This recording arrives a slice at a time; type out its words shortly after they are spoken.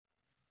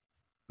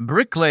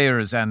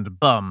Bricklayers and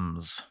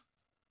bums,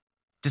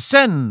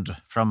 descend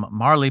from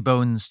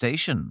Marleybone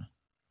Station.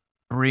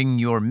 Bring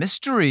your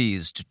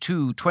mysteries to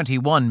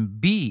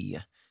 221B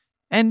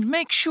and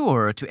make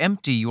sure to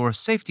empty your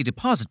safety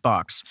deposit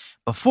box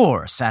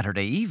before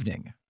Saturday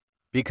evening.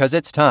 Because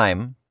it's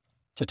time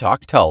to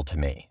talk Tull to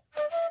me.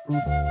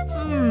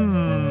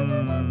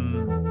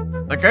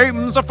 The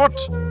game's afoot.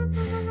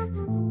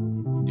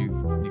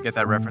 You get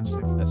that reference?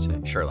 That's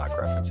a Sherlock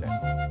reference,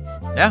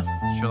 yeah.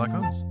 Yeah, Sherlock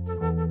Holmes.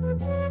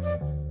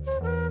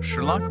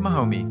 Sherlock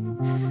Mahomey.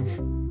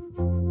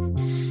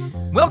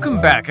 Welcome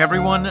back,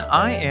 everyone.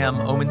 I am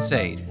Omen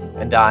Said.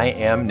 And I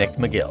am Nick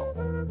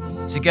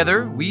McGill.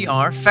 Together, we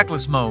are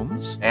Feckless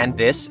Momes. And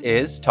this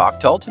is Talk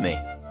Tull to Me.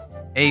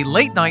 A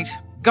late-night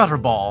gutter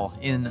ball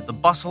in the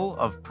bustle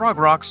of prog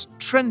rock's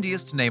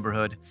trendiest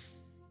neighborhood.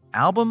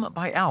 Album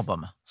by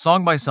album,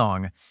 song by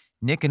song,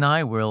 Nick and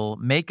I will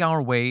make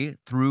our way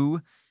through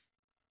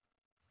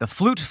the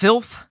flute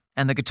filth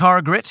and the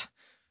guitar grit,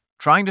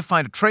 trying to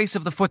find a trace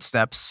of the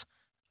footsteps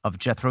of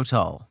Jethro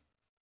Tull.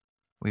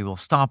 We will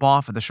stop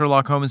off at the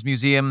Sherlock Holmes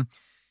Museum,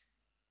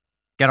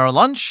 get our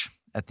lunch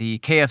at the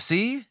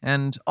KFC,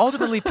 and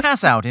ultimately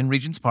pass out in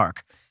Regent's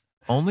Park,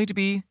 only to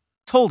be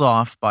told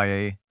off by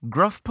a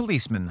gruff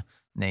policeman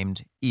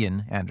named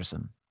Ian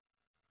Anderson.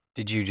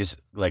 Did you just,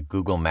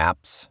 Google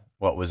Maps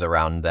what was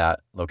around that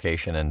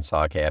location and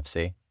saw a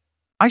KFC?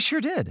 I sure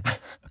did.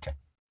 Okay.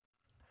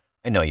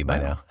 I know you by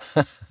now.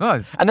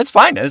 Oh, And that's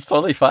fine. It's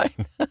totally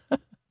fine.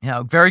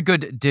 yeah, very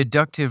good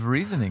deductive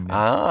reasoning.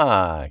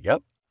 Nick.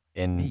 Yep.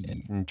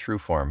 In true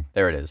form.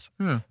 There it is.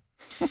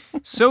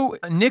 So,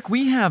 Nick,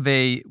 we have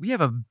a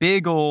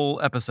big ol'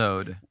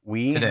 episode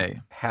We today.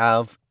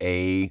 have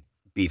a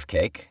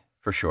beefcake,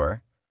 for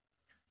sure.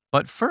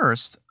 But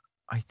first,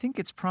 I think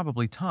it's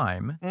probably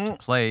time to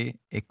play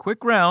a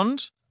quick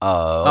round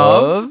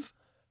Of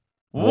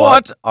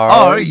What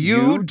Are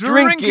You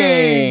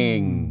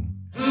Drinking?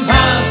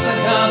 Pass the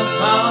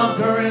cup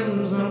of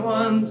crimson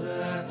wonder.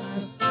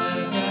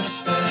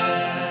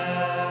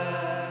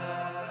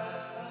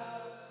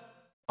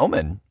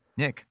 Omen,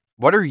 Nick.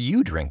 what are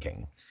you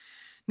drinking?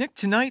 Nick,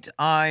 tonight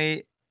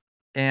I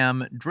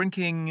am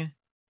drinking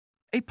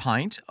a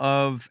pint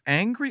of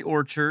Angry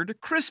Orchard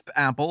Crisp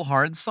Apple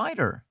Hard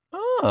Cider.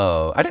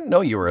 Oh, I didn't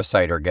know you were a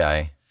cider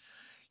guy.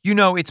 You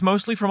know, it's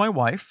mostly for my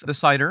wife, the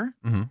cider.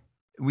 Mm-hmm.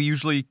 We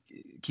usually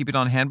keep it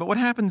on hand, but what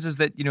happens is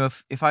that,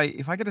 if I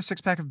get a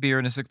 6-pack of beer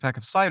and a 6-pack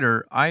of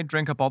cider, I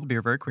drink up all the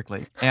beer very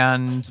quickly.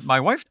 And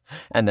my wife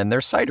And then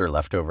there's cider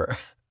left over.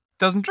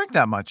 doesn't drink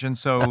that much, and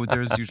so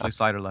there's usually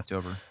cider left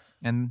over.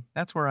 And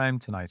that's where I am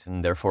tonight.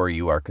 And therefore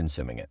you are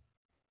consuming it.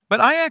 But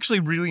I actually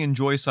really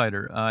enjoy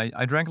cider.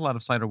 I drank a lot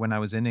of cider when I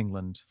was in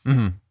England.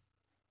 Mm-hmm.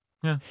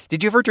 Yeah.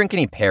 Did you ever drink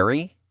any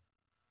Perry?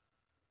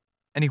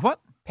 Any what?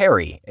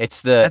 Perry.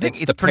 It's the I think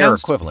it's the pear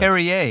pronounced equivalent.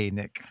 Perrier,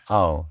 Nick.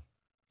 Oh,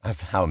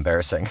 how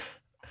embarrassing.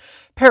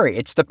 Perry,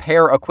 it's the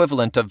pear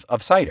equivalent of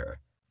cider.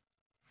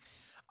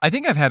 I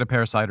think I've had a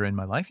pear cider in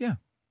my life, yeah.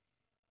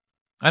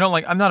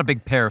 I'm not a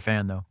big pear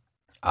fan, though.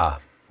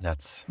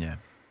 That's Yeah.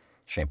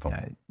 shameful.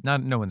 Yeah,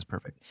 no one's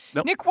perfect.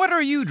 Nope. Nick, what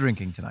are you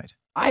drinking tonight?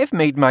 I have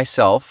made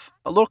myself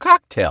a little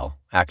cocktail,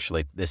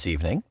 actually, this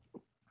evening.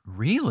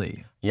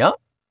 Really? Yep.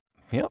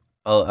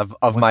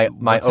 Of my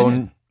what's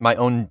in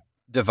own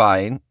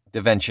divine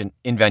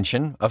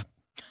invention of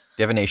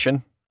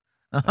divination.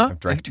 Uh-huh. I've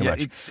drank too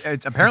much. It's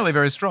apparently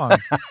very strong.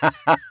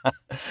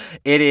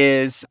 It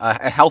is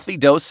a healthy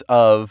dose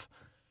of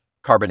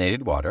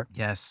carbonated water,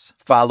 Yes.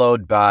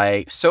 followed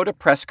by Soda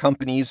Press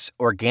Company's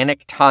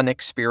Organic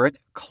Tonic Spirit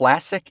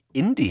Classic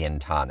Indian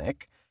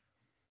Tonic,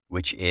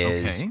 which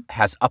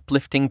has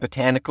uplifting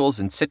botanicals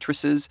and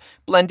citruses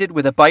blended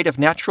with a bite of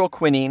natural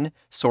quinine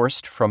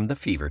sourced from the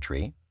fever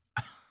tree.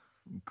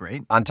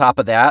 Great. On top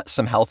of that,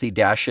 some healthy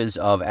dashes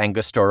of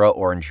Angostura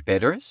orange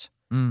bitters.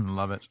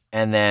 Love it.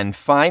 And then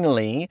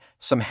finally,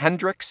 some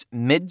Hendrick's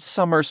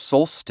Midsummer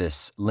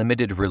Solstice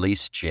limited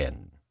release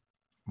gin.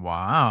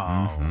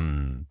 Wow.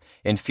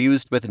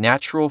 Infused with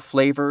natural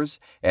flavors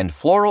and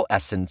floral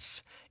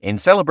essence in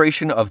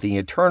celebration of the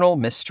eternal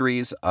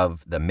mysteries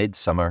of the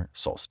midsummer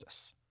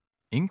solstice.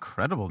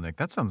 Incredible, Nick.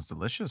 That sounds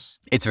delicious.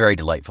 It's very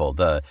delightful.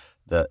 The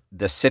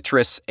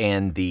citrus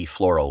and the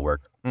floral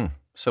work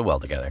so well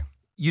together.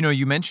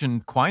 You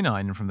mentioned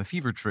quinine from the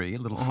fever tree. A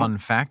little fun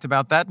fact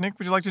about that, Nick.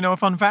 Would you like to know a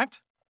fun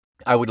fact?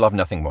 I would love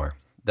nothing more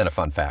than a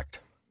fun fact.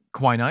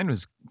 Quinine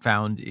was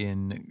found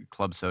in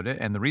club soda,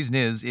 and the reason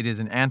is it is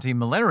an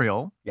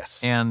anti-malarial,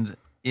 Yes. and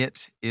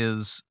it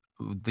is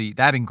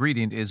that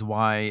ingredient is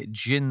why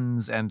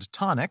gins and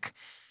tonic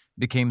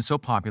became so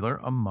popular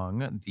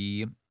among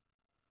the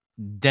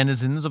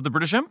denizens of the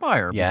British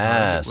Empire.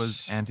 Yes. Because it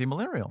was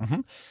anti-malarial.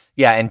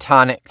 Yeah, and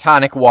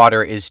tonic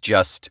water is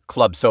just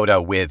club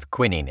soda with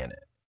quinine in it.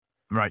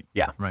 Right.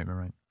 Yeah. Right.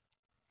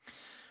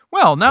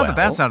 Well, now that Well.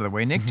 that's out of the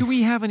way, Nick, do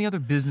we have any other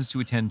business to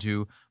attend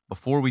to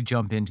before we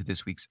jump into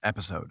this week's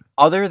episode?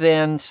 Other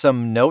than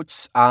some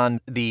notes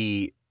on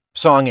the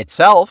song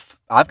itself,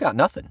 I've got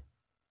nothing.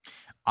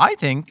 I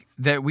think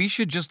that we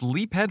should just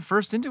leap head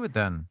first into it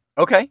then.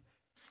 Okay.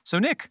 So,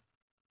 Nick,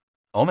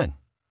 Omen.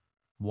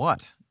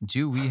 What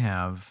do we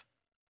have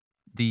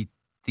the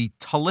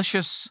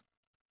delicious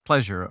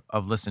pleasure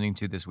of listening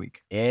to this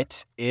week?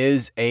 It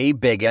is a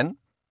biggin.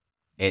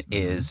 It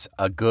is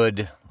a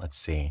good, let's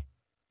see.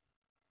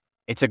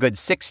 It's a good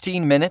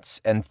 16 minutes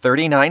and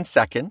 39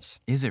 seconds.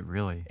 Is it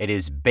really? It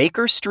is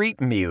Baker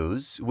Street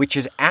Muse, which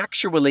is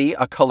actually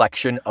a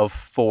collection of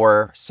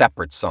 4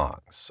 separate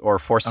songs, or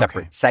 4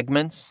 separate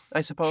segments, I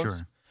suppose.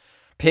 Sure.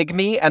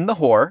 Pygmy and the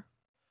Whore,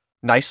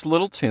 Nice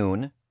Little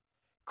Tune,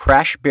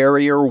 Crash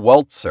Barrier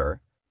Waltzer,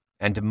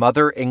 and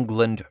Mother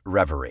England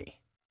Reverie.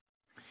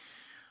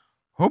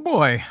 Oh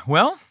boy.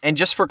 Well. And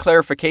just for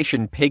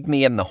clarification,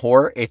 Pygmy and the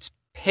Whore, it's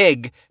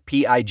Pig,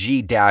 Pig-me.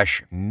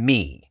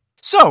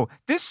 So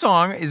this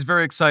song is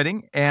very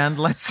exciting, and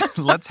let's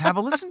have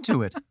a listen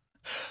to it.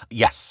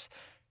 Yes.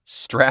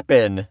 Strap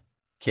in,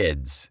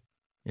 kids.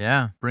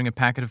 Yeah, bring a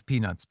packet of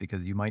peanuts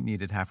because you might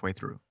need it halfway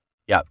through.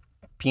 Yeah,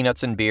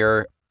 peanuts and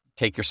beer.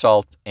 Take your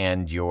salt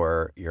and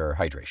your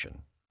hydration.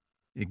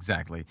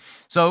 Exactly.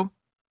 So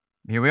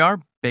here we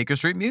are, Baker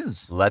Street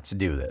Muse. Let's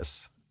do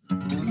this.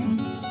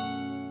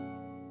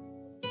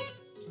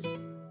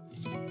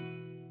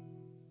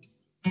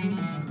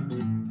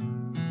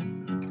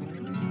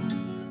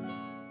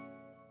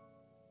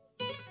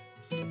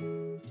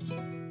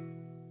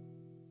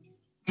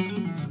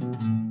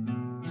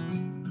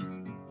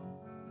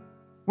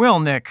 Well,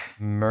 Nick.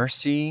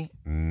 Mercy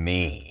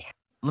me.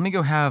 Let me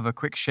go have a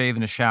quick shave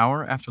and a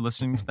shower after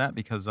listening to that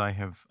because I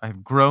have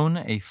grown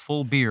a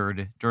full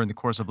beard during the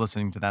course of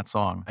listening to that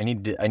song. I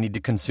need to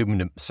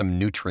consume some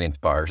nutrient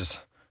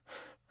bars.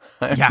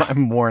 Yeah.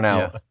 I'm worn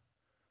out. Yeah.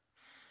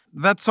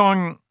 That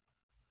song,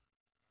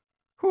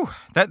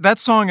 that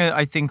song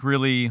I think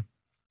really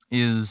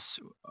is,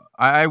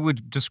 I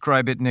would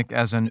describe it, Nick,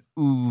 as an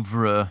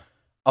oeuvre.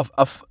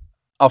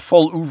 A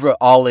full oeuvre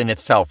all in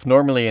itself.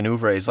 Normally an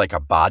oeuvre is like a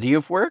body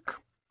of work.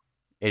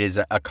 It is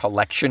a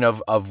collection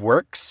of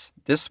works.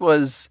 This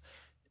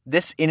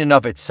in and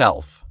of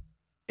itself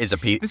is a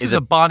piece. This is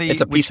a body.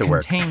 It's a piece which of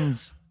work.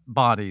 Contains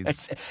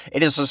bodies.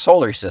 It is a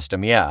solar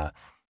system. Yeah.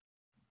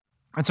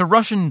 It's a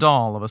Russian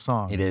doll of a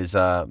song. It is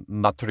a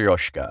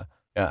matryoshka.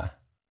 Yeah.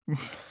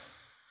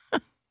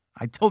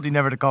 I told you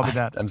never to call me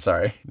that. I'm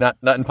sorry. Not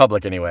in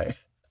public anyway.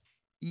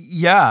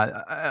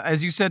 Yeah,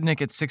 as you said,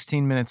 Nick, it's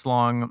 16 minutes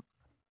long.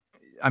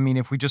 I mean,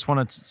 if we just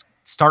want to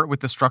start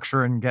with the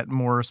structure and get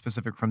more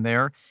specific from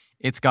there,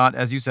 it's got,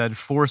 as you said,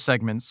 4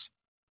 segments,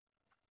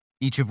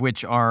 each of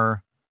which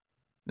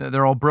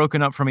they're all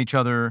broken up from each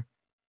other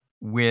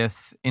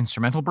with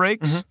instrumental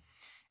breaks,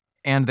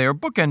 and they are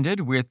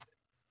bookended with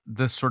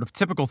the sort of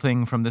typical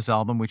thing from this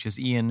album, which is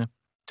Ian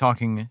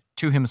talking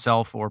to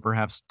himself or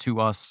perhaps to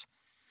us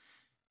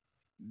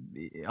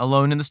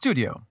alone in the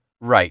studio.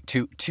 Right,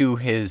 to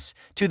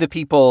the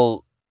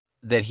people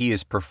that he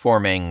is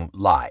performing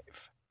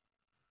live.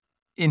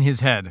 In his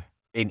head.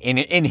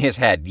 In his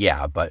head,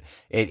 yeah, but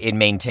it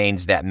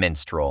maintains that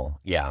minstrel.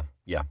 Yeah.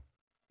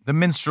 The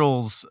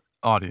minstrel's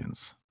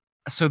audience.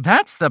 So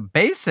that's the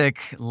basic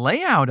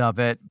layout of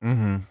it.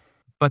 Mm-hmm.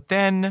 But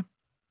then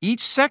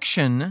each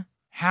section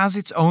has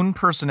its own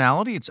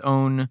personality, its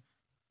own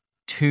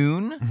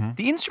tune. Mm-hmm.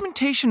 The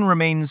instrumentation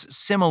remains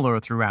similar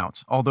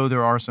throughout, although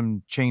there are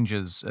some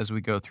changes as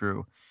we go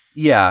through.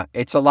 Yeah,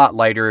 it's a lot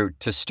lighter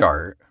to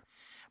start.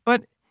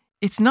 But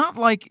it's not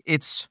like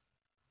it's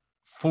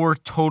 4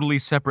 totally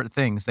separate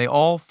things. They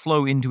all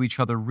flow into each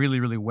other really,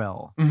 really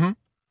well.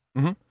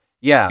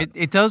 Yeah.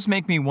 It does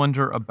make me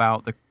wonder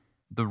about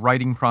the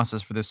writing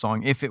process for this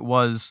song, if it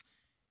was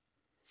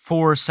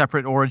 4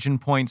 separate origin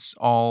points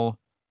all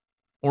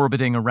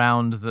orbiting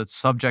around the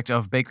subject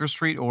of Baker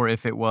Street, or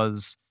if it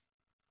was,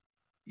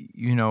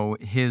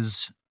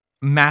 his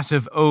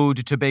massive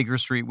ode to Baker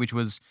Street, which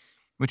was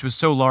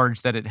so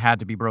large that it had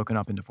to be broken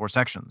up into 4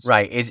 sections.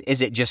 Right.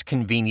 Is it just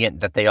convenient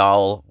that they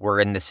all were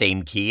in the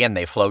same key and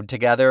they flowed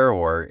together,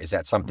 or is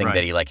that something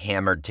that he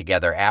hammered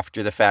together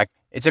after the fact?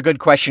 It's a good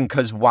question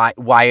because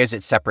why is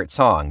it separate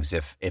songs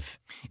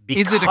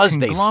because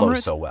they flow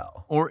so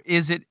well? Or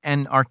is it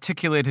an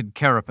articulated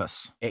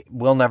carapace?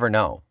 We'll never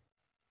know.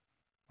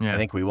 Yeah. I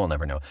think we will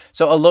never know.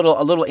 So a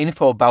little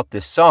info about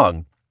this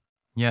song.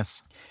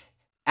 Yes.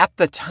 At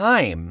the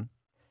time,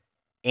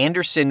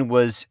 Anderson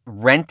was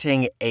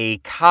renting a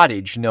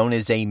cottage known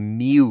as a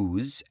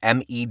Mews,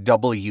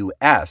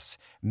 M-E-W-S,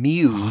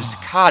 Mews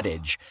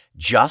Cottage,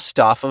 just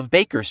off of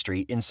Baker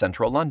Street in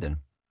central London.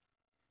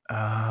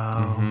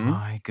 Oh,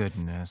 my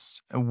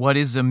goodness. What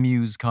is a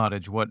Mews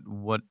cottage?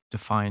 What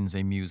defines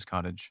a Mews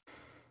cottage?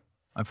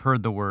 I've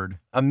heard the word.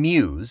 A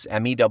mews,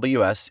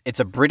 M-E-W-S, it's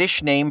a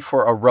British name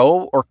for a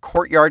row or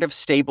courtyard of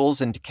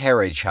stables and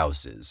carriage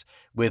houses,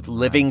 with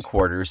living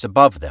quarters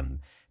above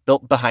them,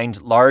 built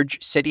behind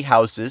large city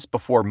houses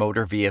before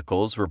motor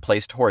vehicles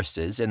replaced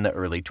horses in the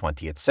early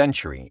 20th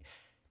century.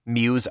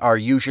 Mews are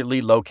usually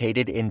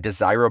located in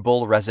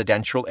desirable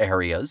residential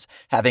areas,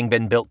 having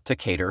been built to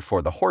cater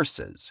for the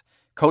horses,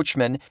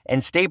 coachmen,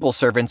 and stable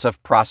servants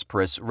of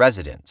prosperous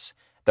residents.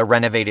 The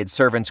renovated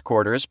servants'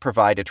 quarters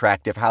provide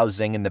attractive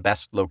housing in the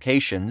best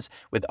locations,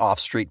 with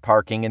off-street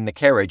parking in the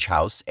carriage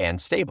house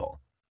and stable.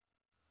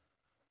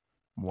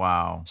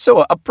 Wow.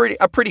 So a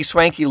pretty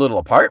swanky little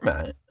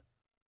apartment.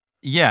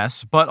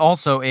 Yes, but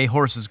also a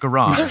horse's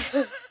garage.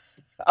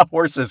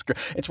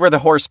 It's where the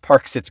horse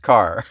parks its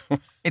car.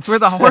 It's where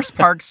the horse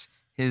parks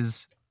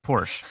his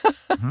Porsche.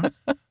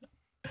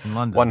 In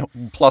London.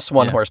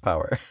 One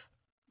horsepower.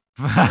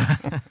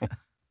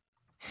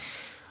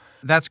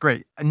 That's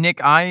great. Nick,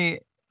 I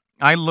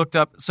looked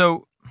up.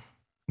 So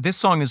this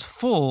song is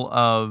full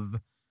of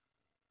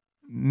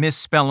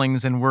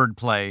misspellings and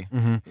wordplay,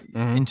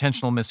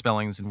 intentional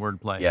misspellings and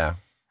wordplay. Yeah.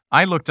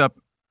 I looked up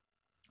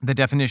the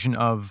definition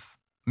of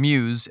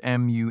muse,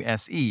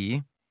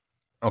 M-U-S-E.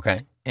 Okay.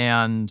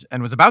 And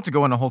was about to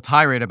go on a whole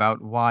tirade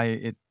about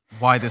why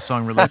this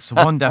song relates to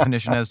one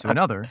definition as to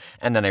another.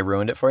 And then I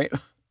ruined it for you.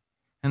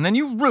 And then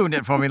you ruined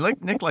it for me,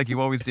 Nick, like you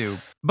always do.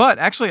 But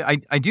actually,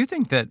 I do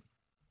think that,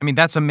 I mean,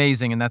 that's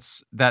amazing, and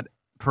that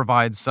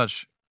provides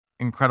such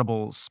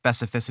incredible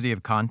specificity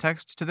of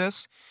context to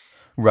this.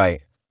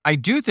 Right. I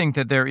do think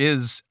that there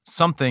is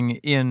something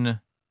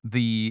in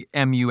the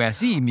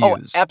M-U-S-E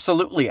muse. Oh,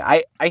 absolutely.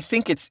 I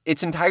think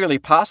it's entirely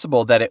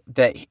possible that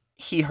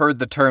he heard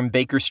the term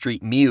Baker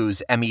Street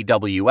Muse,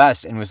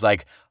 M-E-W-S, and was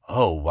like,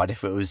 oh, what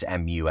if it was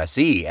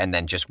M-U-S-E, and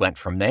then just went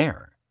from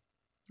there.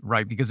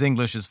 Right, because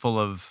English is full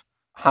of...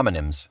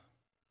 homonyms.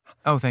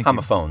 Oh, thank you.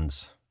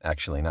 Homophones,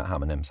 actually, not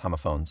homonyms,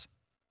 homophones.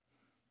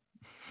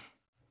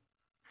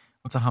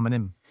 What's a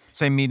homonym?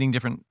 Same meaning,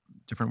 different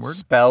word?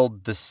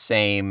 Spelled the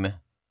same,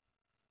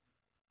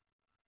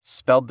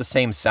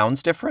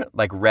 sounds different,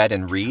 like read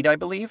and read, I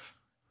believe.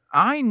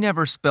 I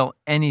never spell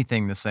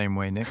anything the same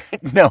way, Nick.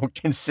 No,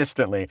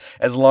 consistently,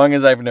 as long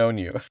as I've known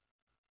you.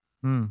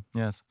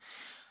 Yes.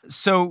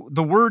 So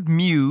the word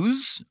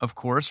muse, of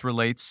course,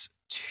 relates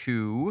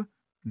to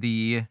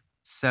the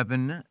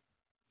 7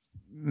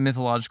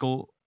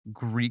 mythological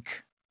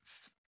Greek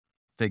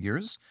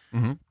figures,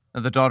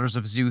 the daughters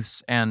of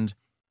Zeus and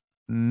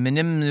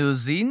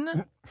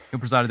Mnemosyne, who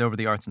presided over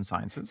the arts and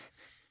sciences,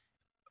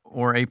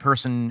 or a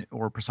person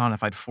or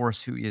personified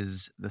force who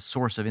is the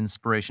source of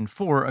inspiration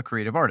for a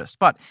creative artist.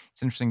 But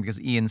it's interesting because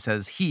Ian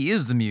says he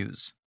is the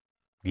muse.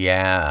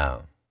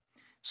 Yeah.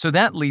 So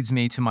that leads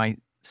me to my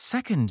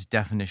second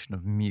definition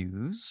of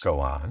muse. Go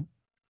on.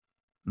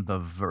 The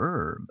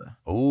verb.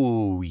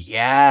 Oh,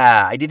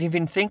 yeah. I didn't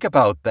even think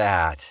about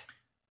that.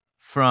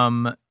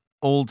 From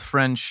Old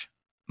French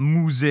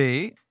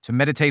muser, to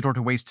meditate or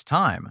to waste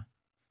time.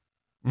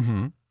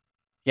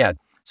 Yeah.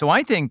 So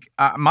I think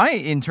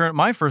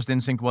my first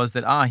instinct was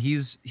that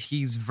he's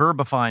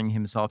verbifying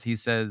himself. He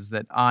says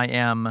that I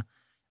am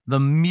the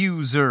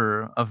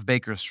muser of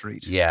Baker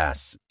Street.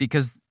 Yes.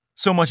 Because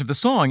so much of the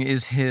song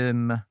is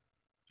him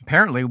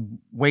apparently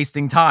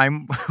wasting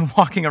time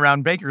walking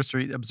around Baker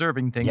Street,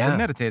 observing things and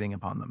meditating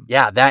upon them.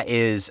 Yeah, that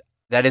is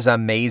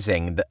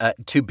amazing.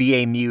 To be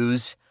a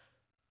muse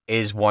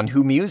is one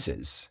who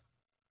muses.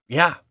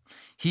 Yeah.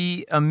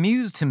 He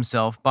amused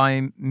himself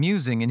by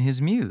musing in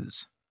his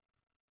muse.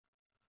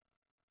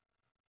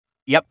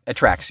 Yep, it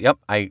tracks. Yep,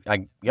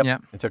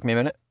 yep. It took me a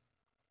minute.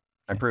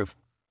 I approve.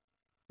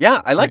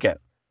 Yeah, I like it.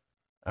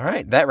 All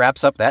right, that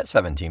wraps up that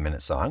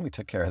 17-minute song. We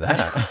took care of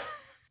that.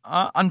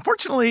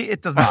 Unfortunately,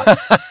 it does not.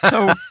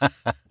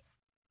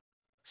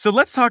 So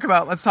let's talk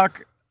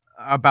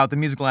about the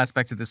musical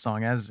aspects of this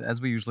song as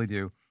we usually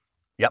do.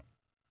 Yep.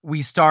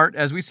 We start,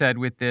 as we said,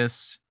 with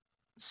this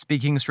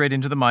speaking straight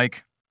into the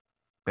mic.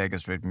 Baker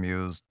Street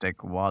Muse,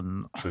 take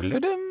one.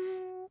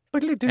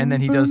 And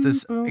then he does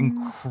this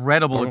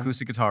incredible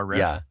acoustic guitar riff.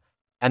 Yeah.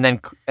 And then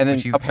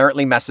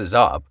apparently messes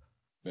up.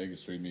 Baker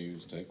Street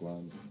Muse, take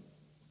one.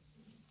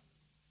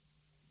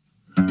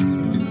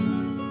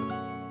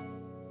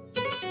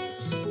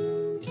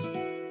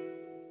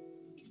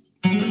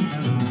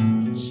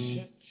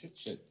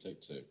 Shit,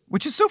 take 2.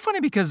 Which is so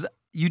funny because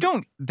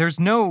there's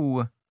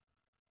no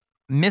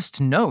missed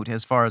note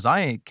as far as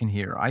I can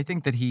hear. I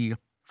think that he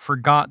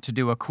forgot to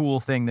do a cool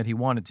thing that he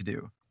wanted to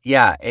do.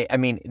 Yeah, I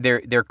mean,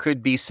 there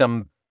could be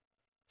some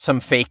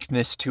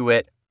fakeness to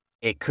it.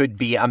 It could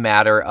be a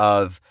matter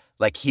of,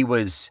 like, he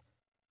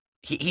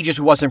just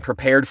wasn't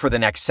prepared for the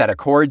next set of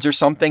chords or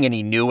something, and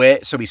he knew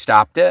it, so he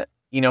stopped it.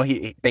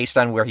 He based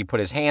on where he put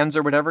his hands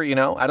or whatever, I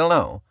don't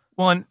know.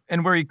 Well,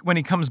 and when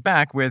he comes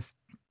back with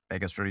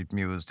Baker Street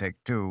Muse, take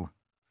 2,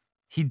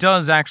 he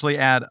does actually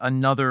add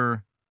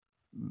another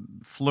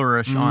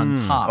flourish on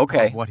top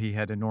of what he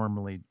had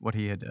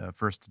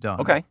first done.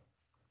 Okay.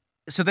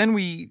 So then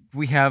we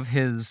have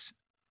his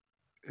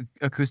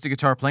acoustic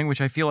guitar playing,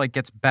 which I feel like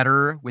gets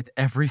better with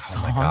every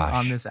song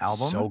on this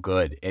album. So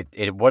good.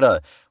 What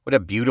a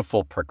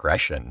beautiful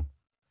progression.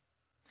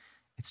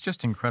 It's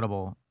just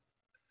incredible.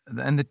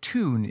 And the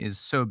tune is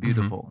so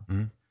beautiful.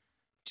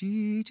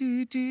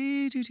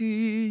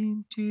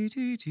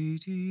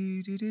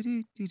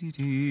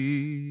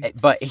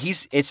 But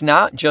it's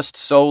not just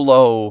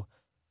solo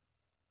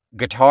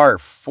guitar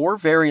for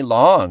very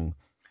long.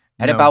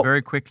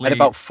 Very quickly. At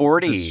about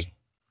 40,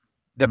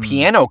 the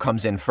piano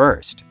comes in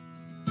first.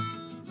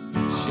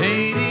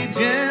 Shady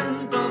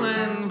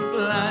gentlemen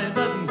fly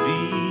but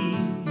be.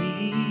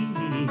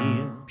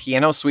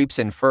 piano sweeps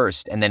in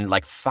first, and then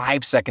like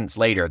 5 seconds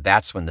later,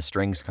 that's when the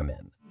strings come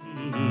in.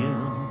 In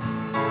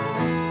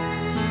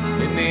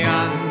the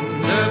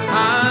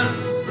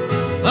underpass,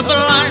 a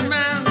blind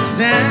man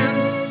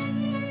stands.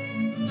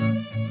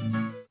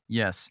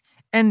 Yes.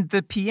 And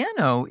the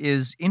piano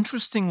is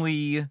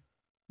interestingly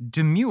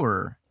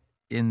demure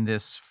in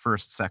this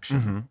first section.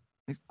 Mm-hmm.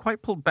 It's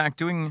quite pulled back,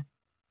 doing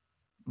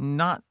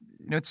not,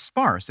 it's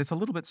sparse. It's a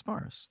little bit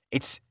sparse.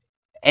 It's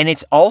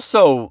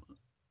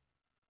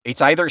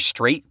either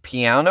straight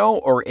piano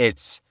or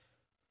it's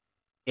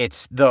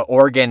the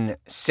organ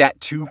set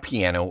to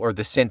piano or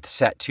the synth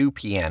set to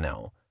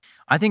piano.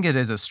 I think it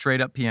is a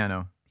straight up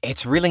piano.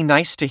 It's really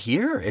nice to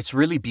hear. It's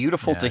really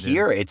beautiful to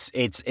hear. Is.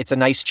 It's a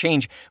nice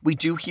change. We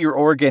do hear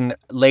organ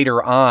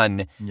later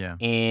on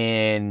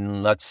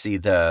in, let's see,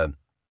 the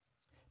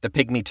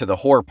Pygmy to the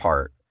Whore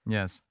part.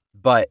 Yes.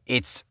 But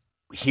it's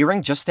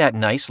hearing just that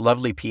nice,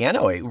 lovely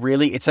piano.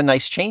 It's a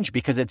nice change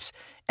because it's,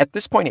 at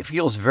this point, it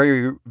feels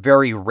very,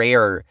 very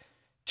rare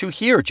to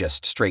hear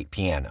just straight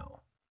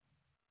piano.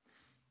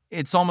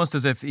 It's almost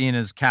as if Ian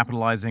is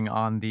capitalizing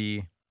on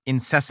the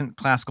incessant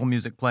classical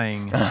music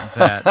playing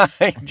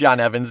that John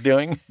Evans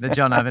doing. That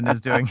John Evans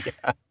is doing.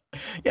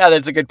 Yeah,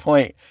 that's a good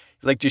point.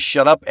 He's like, just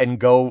shut up and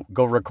go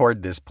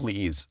record this,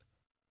 please.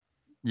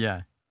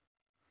 Yeah.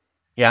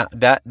 Yeah,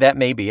 that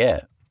may be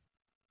it.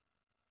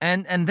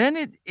 And then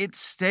it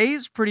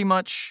stays pretty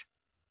much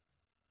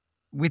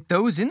with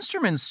those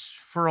instruments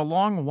for a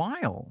long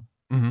while.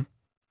 Mm-hmm.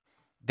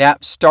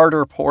 That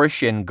starter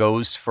portion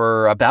goes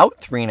for about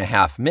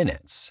 3.5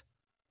 minutes.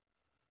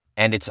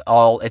 And it's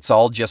all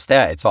just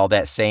that. It's all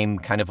that same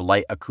kind of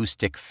light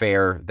acoustic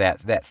fare,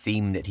 that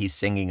theme that he's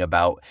singing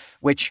about,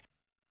 which,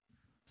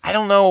 I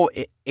don't know,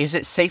 is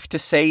it safe to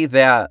say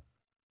that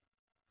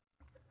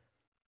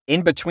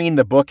in between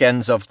the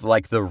bookends of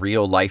like the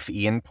real life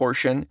Ian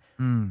portion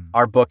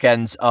are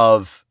bookends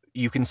of,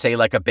 you can say,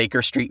 like a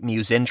Baker Street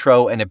Muse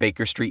intro and a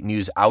Baker Street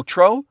Muse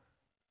outro?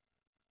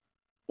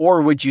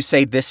 Or would you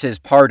say this is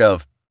part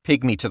of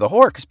Pygmy to the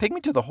Whore? Because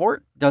Pygmy to the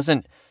Whore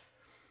doesn't,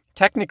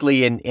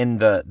 technically in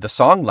the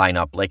song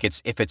lineup, like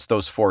if it's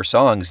those 4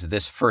 songs,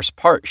 this first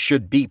part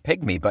should be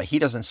Pygmy, but he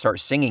doesn't start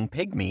singing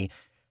Pygmy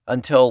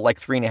until like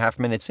 3.5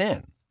 minutes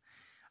in.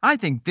 I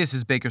think this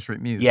is Baker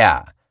Street Muse.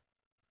 Yeah.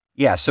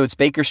 Yeah, so it's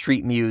Baker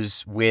Street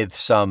Muse with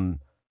some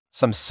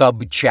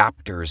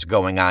sub-chapters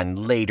going on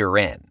later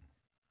in.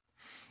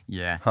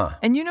 Yeah. Huh.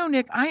 And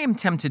Nick, I am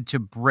tempted to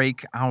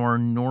break our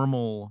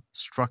normal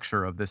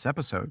structure of this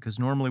episode, because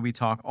normally we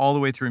talk all the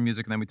way through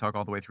music and then we talk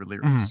all the way through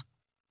lyrics. Mm-hmm.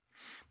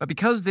 But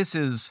because this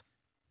is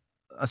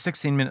a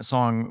 16-minute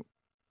song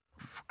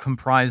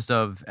comprised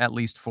of at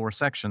least 4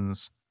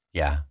 sections,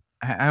 yeah,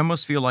 I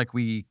almost feel like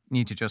we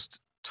need to just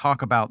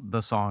talk about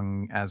the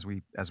song as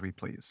we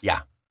please.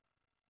 Yeah.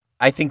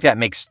 I think that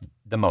makes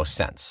the most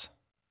sense.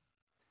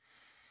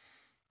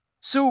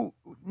 So,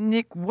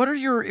 Nick, what are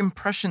your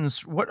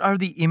impressions? What are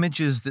the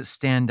images that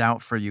stand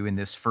out for you in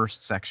this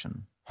first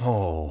section?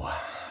 Oh,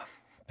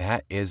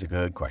 that is a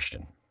good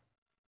question.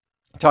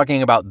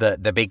 Talking about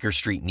the Baker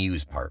Street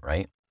Muse part,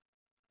 right?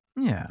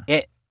 Yeah.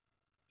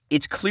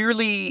 It's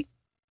clearly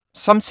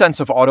some sense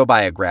of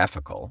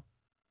autobiographical.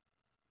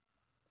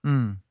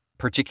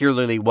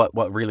 Particularly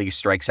what really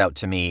strikes out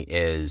to me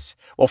is,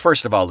 well,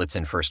 first of all, it's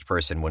in first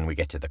person when we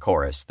get to the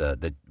chorus,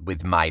 the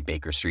with my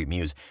Baker Street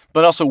Muse,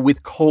 but also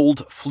with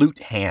cold flute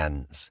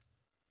hands.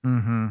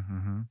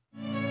 Mm-hmm.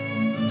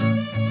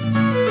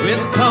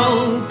 With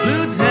cold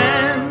flute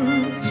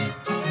hands.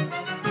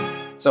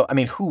 So, I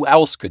mean, who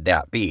else could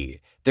that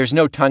be? There's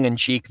no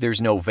tongue-in-cheek, there's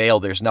no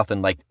veil, there's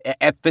nothing like...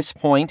 At this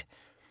point,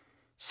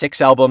 6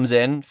 albums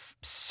in,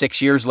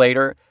 6 years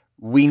later,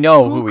 we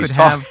know who he's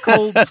talking about.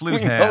 Cold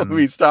flute hands. We know who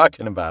he's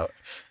talking about.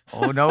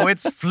 Oh, no,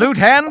 it's Flute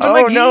Hands Oh,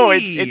 McGee. no,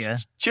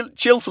 it's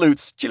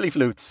chili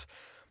flutes.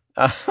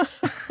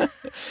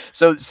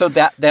 So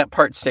that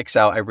part sticks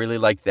out. I really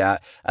like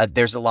that.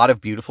 There's a lot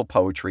of beautiful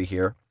poetry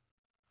here.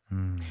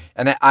 And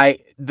I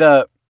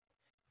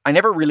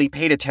never really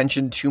paid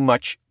attention too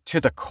much to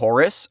the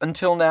chorus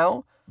until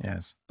now.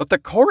 Yes. But the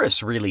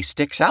chorus really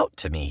sticks out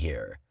to me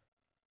here.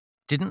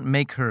 Didn't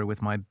make her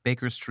with my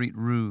Baker Street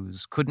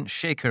ruse. Couldn't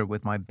shake her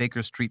with my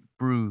Baker Street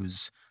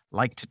bruise.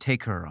 Like to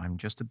take her, I'm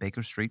just a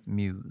Baker Street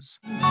Muse.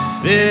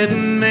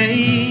 Didn't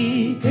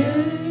make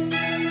it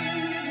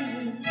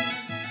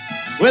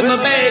with my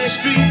Baker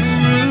Street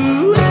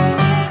ruse.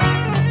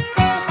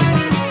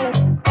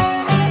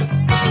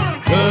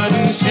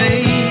 Couldn't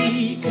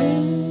shake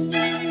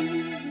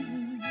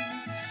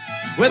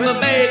with my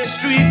Baker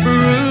Street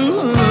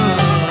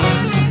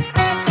bruise.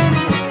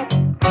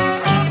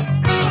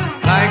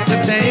 Like to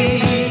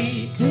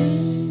take,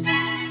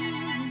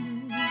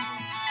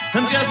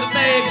 I'm just a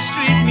Baker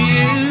Street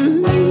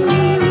Muse.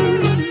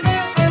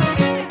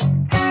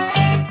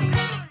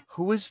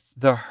 Who is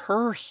the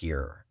her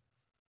here?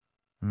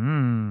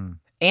 And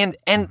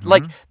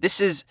like, this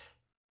is,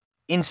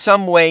 in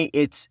some way,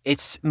 it's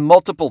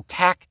multiple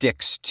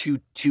tactics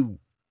to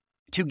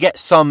get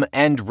some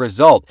end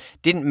result.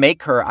 Didn't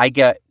make her, I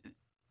get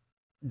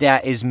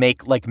that is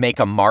make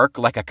a mark,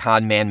 like a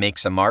con man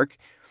makes a mark,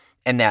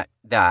 and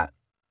that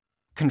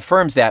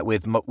confirms that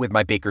with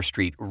my Baker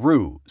Street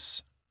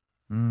ruse.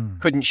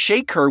 Couldn't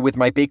shake her with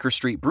my Baker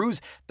Street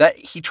bruise. That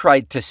he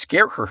tried to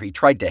scare her. He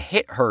tried to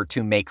hit her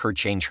to make her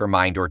change her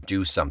mind or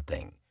do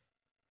something.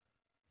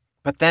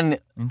 But then,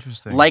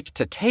 interesting. Like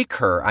to take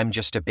her, I'm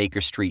just a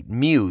Baker Street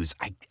muse.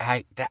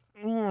 I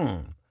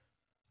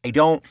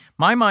don't.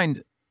 My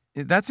mind.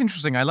 That's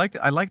interesting. I like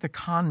the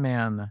con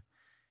man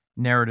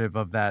narrative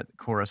of that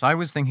chorus. I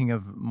was thinking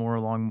of more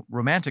along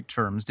romantic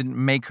terms. Didn't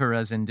make her,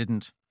 as in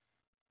didn't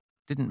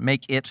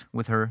make it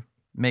with her.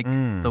 Make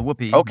the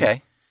whoopee.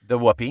 Okay. The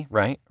whoopee,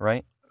 right.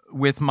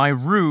 With my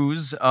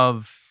ruse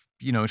of,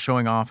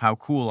 showing off how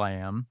cool I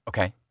am.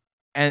 Okay.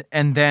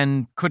 And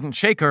then couldn't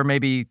shake her.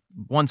 Maybe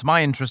once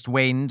my interest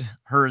waned,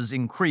 hers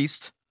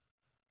increased.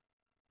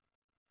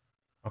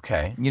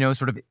 Okay.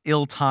 Sort of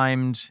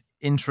ill-timed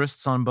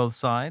interests on both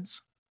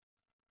sides.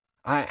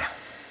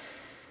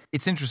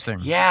 It's interesting.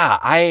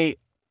 Yeah,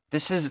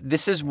 this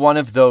is one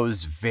of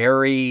those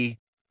very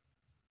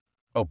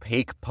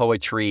opaque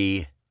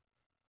poetry.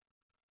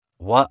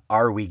 What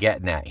are we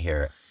getting at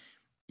here?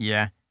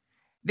 Yeah.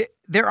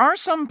 There are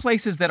some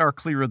places that are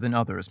clearer than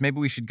others. Maybe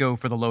we should go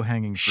for the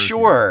low-hanging fruit.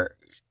 Sure.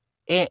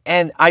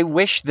 And I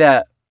wish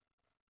that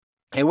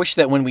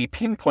when we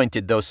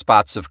pinpointed those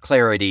spots of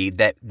clarity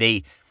that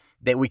we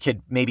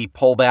could maybe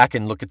pull back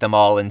and look at them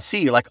all and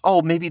see, like,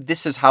 oh, maybe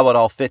this is how it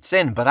all fits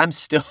in. But I'm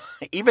still,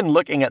 even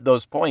looking at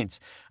those points,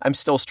 I'm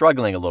still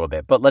struggling a little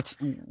bit. But let's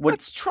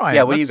try it.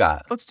 Yeah, what do you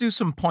got? Let's do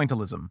some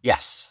pointillism.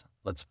 Yes.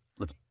 Let's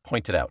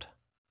point it out.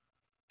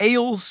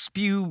 Ale,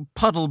 spew,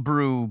 puddle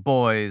brew,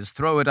 boys,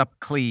 throw it up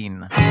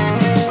clean.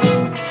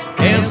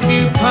 Ale,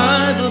 spew,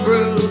 puddle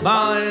brew,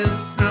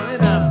 boys, throw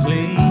it up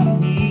clean.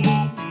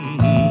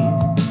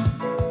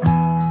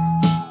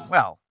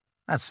 Well,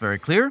 that's very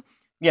clear.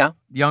 Yeah.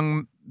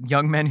 Young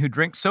men who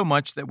drink so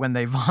much that when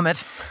they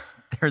vomit,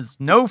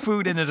 there's no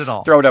food in it at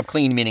all. Throw it up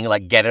clean, meaning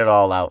like get it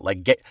all out.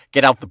 Like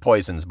get out the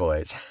poisons,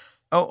 boys.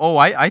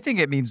 I think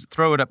it means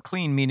throw it up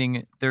clean,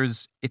 meaning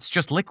it's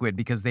just liquid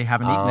because they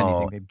haven't eaten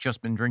anything. They've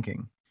just been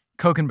drinking.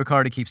 Coke and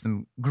Bacardi keeps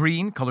them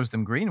green, colors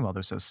them green while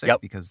they're so sick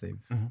because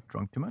they've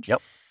drunk too much.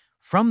 Yep.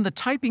 From the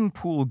typing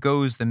pool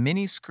goes the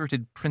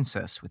mini-skirted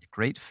princess with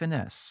great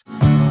finesse.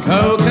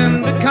 Coke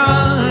and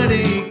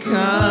Bacardi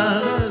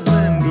colors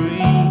them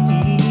green.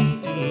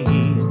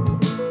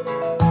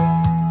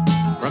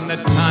 From the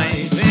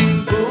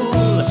typing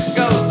pool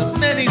goes the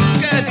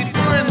mini-skirted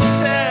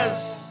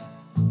princess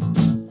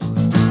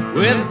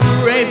with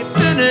great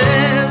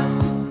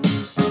finesse.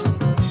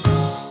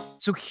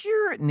 So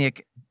here,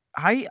 Nick,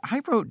 I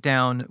wrote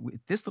down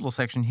with this little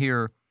section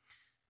here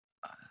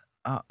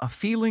a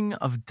feeling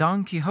of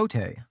Don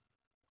Quixote.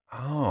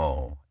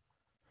 Oh.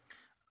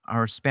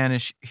 Our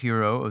Spanish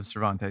hero of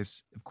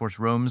Cervantes, of course,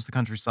 roams the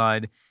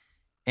countryside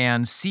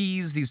and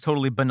sees these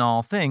totally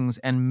banal things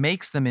and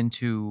makes them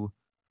into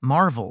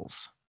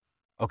marvels.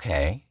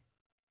 Okay.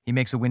 He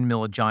makes a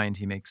windmill a giant.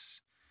 He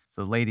makes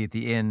the lady at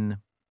the inn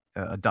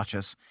a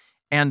duchess.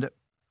 And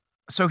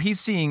so he's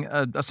seeing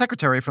a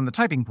secretary from the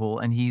typing pool,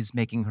 and he's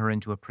making her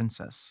into a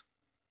princess.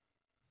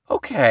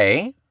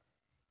 Okay.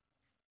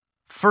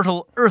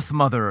 Fertile Earth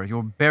Mother,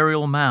 your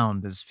burial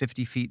mound is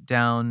 50 feet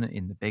down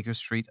in the Baker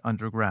Street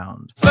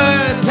underground.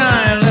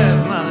 Fertile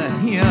Earth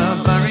Mother, your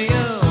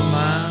burial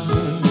mound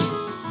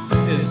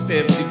is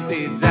 50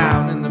 feet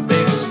down in the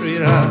Baker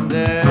Street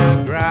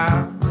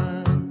underground.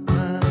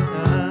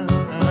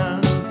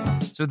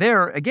 So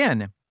there,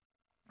 again,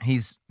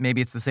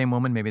 maybe it's the same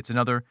woman, maybe it's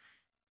another,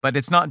 but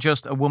it's not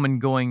just a woman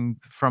going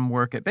from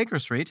work at Baker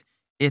Street.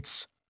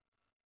 It's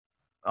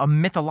a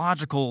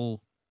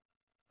mythological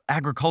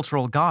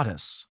agricultural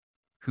goddess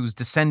who's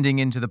descending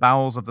into the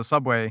bowels of the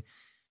subway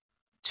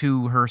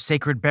to her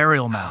sacred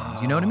burial mound.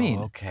 You know what I mean?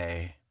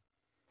 Okay.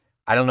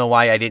 I don't know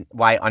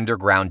why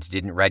underground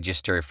didn't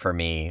register for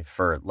me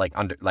for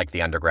like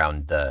the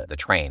underground, the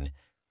train.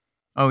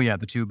 Oh yeah,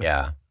 the tube.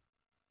 Yeah.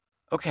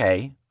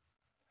 Okay.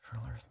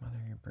 Fertile Earth Mother,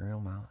 your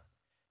burial mound.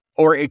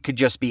 Or it could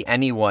just be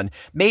anyone.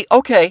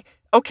 Okay.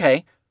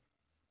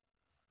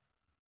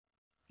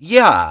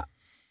 Yeah.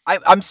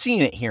 I'm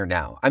seeing it here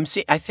now.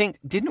 I think,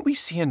 didn't we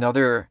see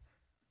we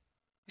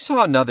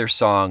saw another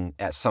song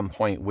at some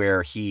point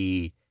where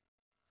he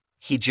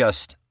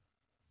just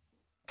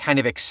kind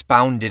of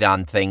expounded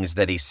on things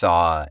that he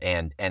saw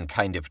and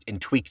kind of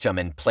tweaked them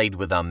and played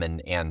with them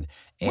and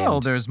well,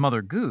 there's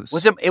Mother Goose.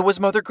 It was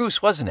Mother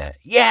Goose, wasn't it?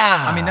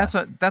 Yeah. I mean,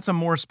 that's a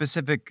more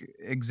specific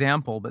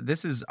example, but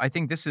I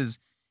think this is,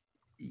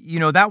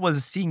 that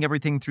was seeing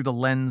everything through the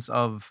lens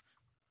of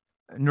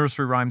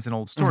nursery rhymes and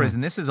old stories,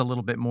 and this is a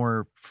little bit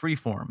more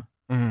freeform.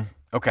 Mm-hmm.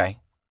 Okay.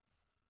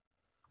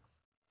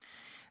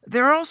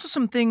 There are also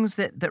some things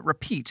that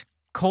repeat.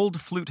 Cold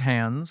flute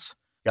hands.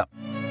 Yep.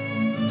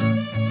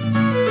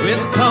 With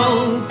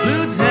cold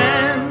flute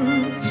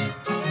hands.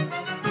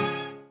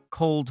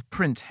 Cold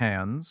print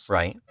hands.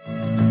 Right.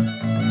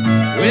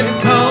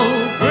 With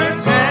cold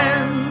print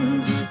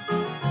hands.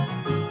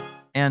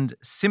 and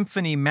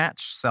symphony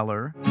match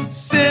seller.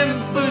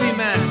 Symphony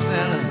match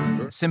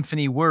seller.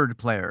 Symphony word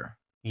player.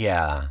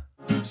 Yeah.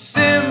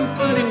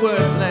 Symphony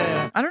word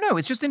player. I don't know.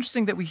 It's just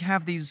interesting that we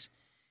have these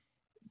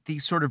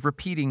sort of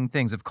repeating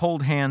things of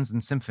cold hands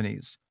and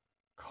symphonies.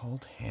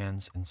 Cold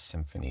hands and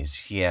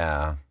symphonies.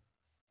 Yeah.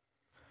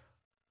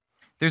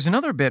 There's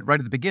another bit right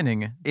at the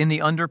beginning. In the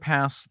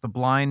underpass, the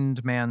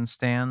blind man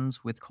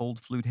stands with cold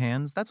flute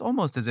hands. That's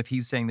almost as if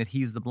he's saying that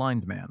he's the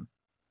blind man.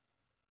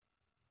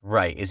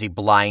 Right. Is he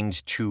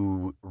blind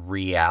to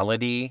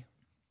reality?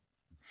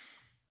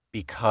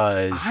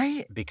 Because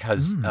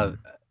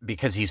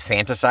he's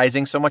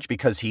fantasizing so much,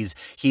 because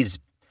he's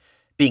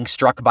being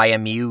struck by a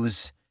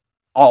muse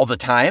all the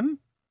time,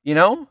 you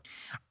know?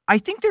 I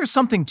think there's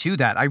something to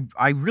that.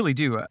 I really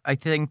do. I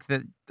think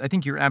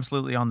you're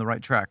absolutely on the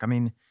right track. I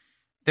mean,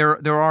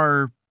 there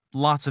are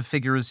lots of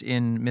figures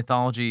in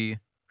mythology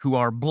who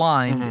are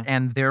blind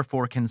and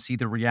therefore can see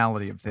the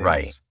reality of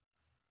things.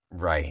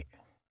 Right.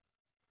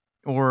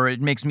 Or it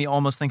makes me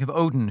almost think of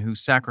Odin, who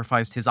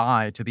sacrificed his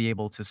eye to be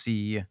able to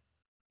see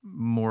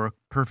more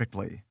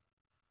perfectly.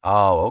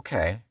 Oh,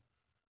 okay.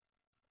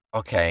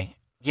 Okay.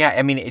 Yeah,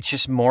 I mean, it's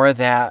just more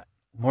that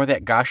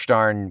gosh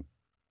darn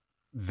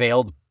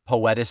veiled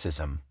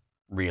poeticism,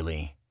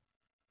 really.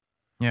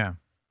 Yeah.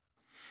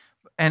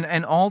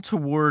 And all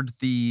toward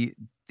the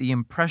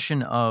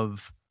impression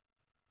of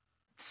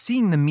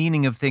seeing the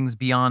meaning of things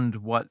beyond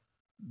what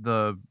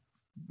the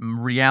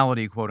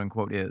reality, quote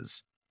unquote,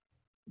 is.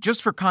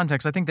 Just for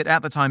context, I think that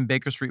at the time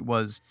Baker Street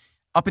was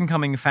up and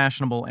coming,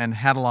 fashionable, and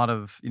had a lot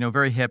of,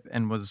 very hip,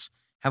 and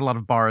had a lot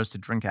of bars to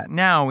drink at.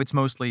 Now it's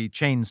mostly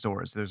chain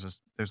stores. There's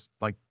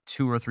like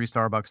 2 or 3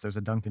 Starbucks. There's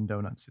a Dunkin'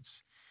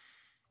 Donuts.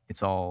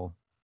 It's all,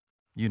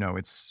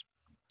 it's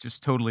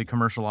just totally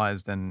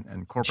commercialized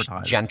and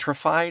corporatized.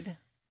 Gentrified?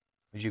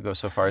 Would you go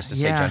so far as to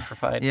say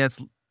gentrified? Yeah, it's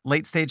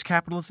late stage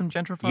capitalism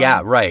gentrified.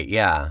 Yeah, right.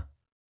 Yeah.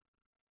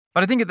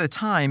 But I think at the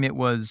time it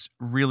was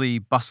really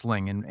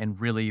bustling and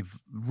really,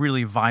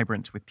 really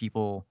vibrant, with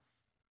people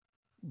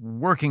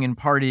working and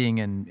partying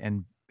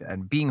and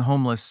being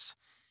homeless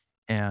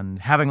and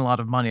having a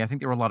lot of money. I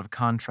think there were a lot of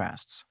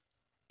contrasts.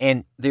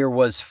 And there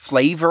was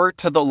flavor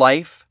to the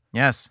life.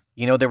 Yes.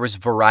 There was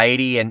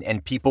variety,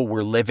 and people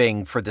were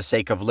living for the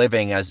sake of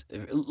living,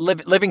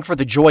 living for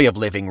the joy of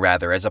living,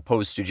 rather, as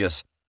opposed to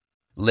just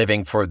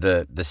living for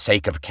the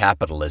sake of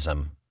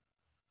capitalism.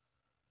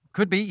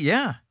 Could be,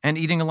 yeah. And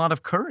eating a lot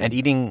of curry. And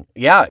eating,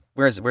 yeah.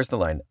 Where's the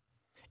line?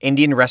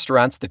 Indian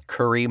restaurants that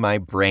curry my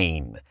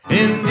brain.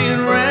 Indian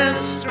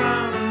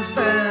restaurants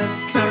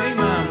that curry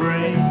my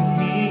brain.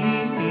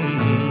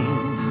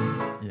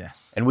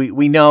 Yes. And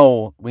we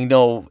know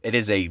it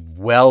is a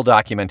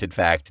well-documented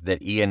fact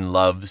that Ian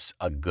loves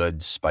a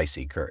good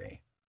spicy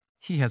curry.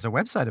 He has a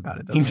website about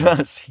it, doesn't he?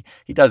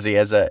 He does. He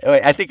has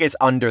I think it's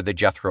under the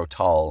Jethro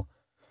Tull.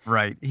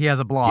 Right. He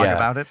has a blog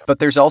about it. But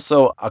there's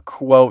also a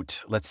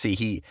quote. Let's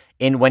see.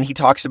 When he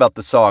talks about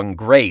the song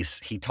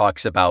Grace, he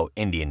talks about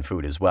Indian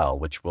food as well,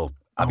 which we'll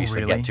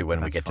obviously get to when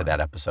we get to that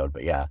episode.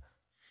 But yeah.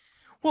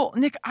 Well,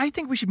 Nick, I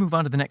think we should move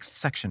on to the next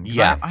section.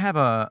 Yeah. I have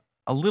a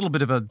little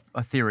bit of a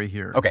theory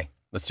here. Okay.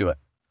 Let's do it.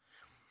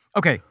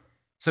 Okay.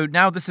 So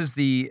now this is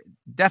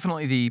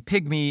definitely the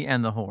pygmy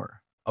and the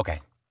whore.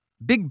 Okay.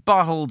 Big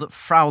bottled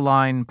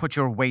Fraulein, put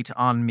your weight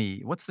on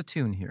me. What's the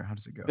tune here? How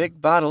does it go? Big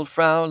bottled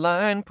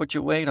Fraulein, put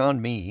your weight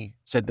on me,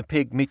 said the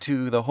pygmy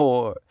to the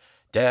whore,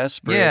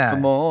 desperate for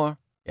more.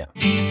 Yeah.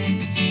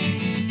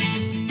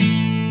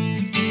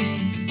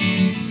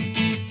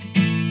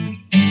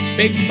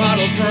 Big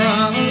bottle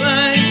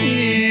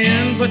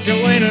Fraulein, put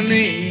your weight on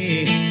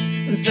me,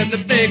 said the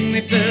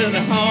pygmy to the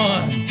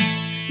whore,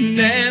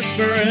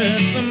 desperate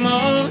for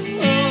more.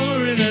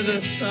 It is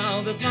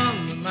assault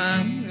upon the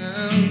mountain.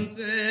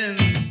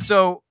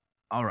 So,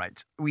 all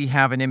right, we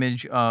have an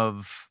image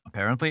of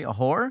apparently a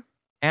whore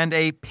and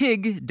a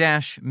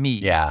pig-me.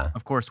 Yeah.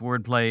 Of course,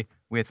 wordplay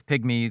with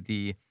pygmy,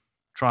 the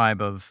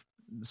tribe of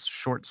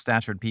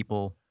short-statured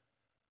people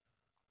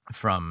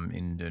from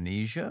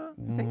Indonesia,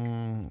 I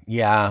think.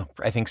 Yeah,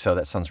 I think so.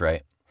 That sounds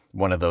right.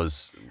 One of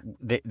those.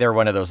 They're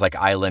one of those like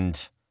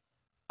island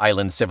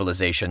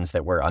civilizations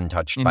that were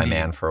untouched by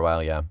man for a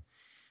while. Yeah.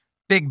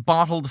 Big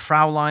bottled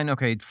Fraulein.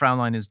 Okay,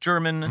 Fraulein is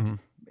German.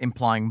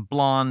 Implying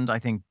blonde. I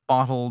think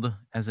bottled,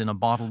 as in a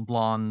bottled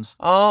blonde.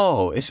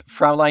 Oh, is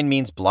Fraulein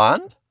means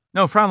blonde?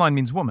 No, Fraulein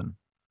means woman.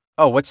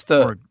 Oh, what's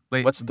the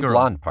girl.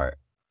 blonde part?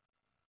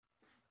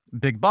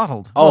 Big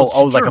bottled.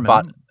 Oh, German. like a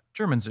bot.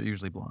 Germans are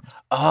usually blonde.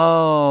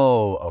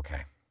 Oh,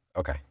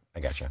 okay,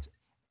 I gotcha.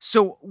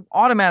 So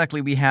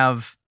automatically we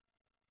have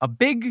a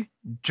big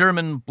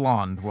German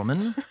blonde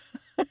woman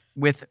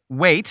with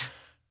weight.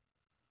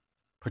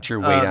 Put your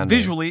weight on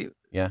visually. Me.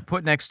 Yeah.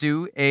 Put next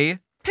to a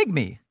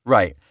pygmy.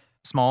 Right.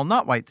 Small,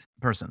 not white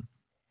person.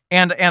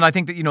 And I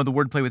think that, the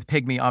wordplay with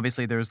pygmy,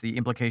 obviously there's the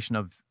implication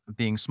of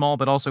being small,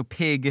 but also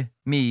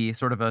pig-me,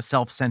 sort of a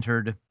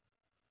self-centered,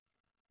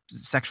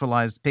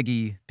 sexualized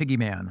piggy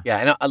man.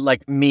 Yeah, and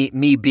like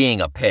me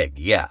being a pig,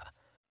 yeah.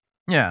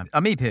 Yeah,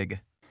 a me pig.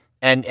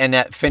 And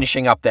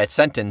finishing up that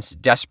sentence,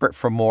 desperate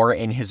for more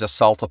in his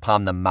assault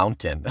upon the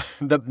mountain.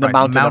 the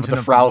mountain of the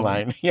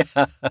Fraulein.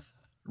 Yeah.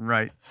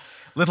 Right.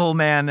 Little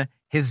man,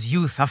 his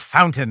youth a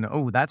fountain.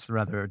 Oh, that's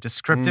rather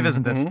descriptive,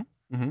 isn't it?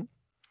 Mm-hmm.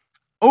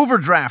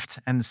 Overdraft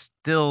and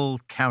still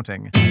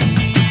counting.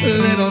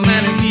 Little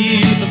man is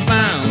youth a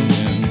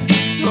fountain.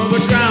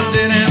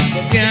 Overdrafted and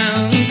still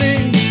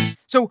counting.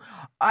 So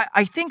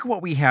I think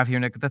what we have here,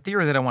 Nick, the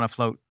theory that I want to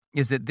float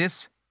is that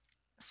this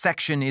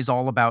section is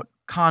all about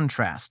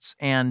contrasts,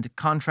 and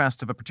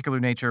contrasts of a particular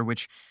nature,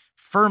 which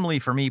firmly,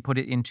 for me, put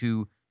it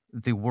into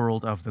the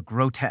world of the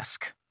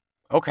grotesque.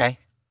 Okay.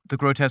 The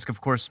grotesque, of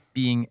course,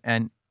 being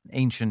an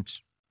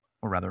ancient,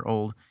 or rather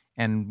old,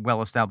 and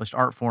well-established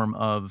art form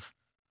of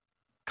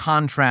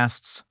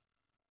contrasts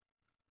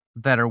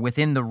that are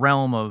within the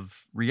realm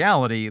of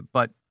reality,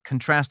 but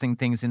contrasting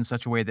things in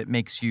such a way that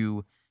makes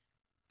you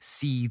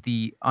see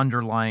the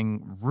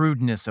underlying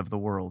rudeness of the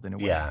world in a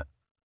way. Yeah.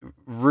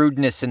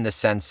 Rudeness in the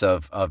sense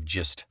of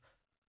just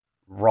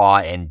raw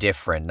and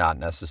different, not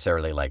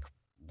necessarily like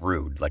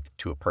rude, like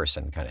to a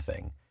person kind of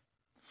thing.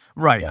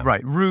 Right, Yeah.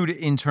 right. Rude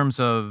in terms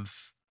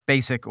of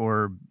basic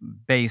or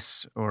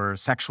base or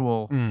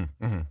sexual.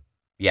 Mm-hmm.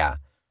 Yeah.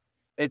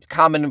 It's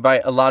common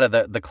by a lot of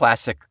the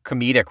classic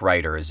comedic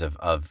writers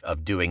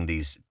of doing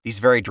these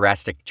very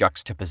drastic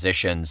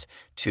juxtapositions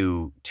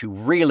to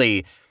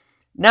really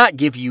not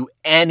give you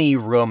any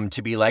room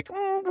to be like,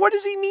 what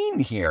does he mean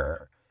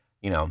here?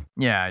 You know?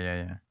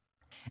 Yeah.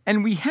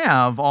 And we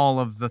have all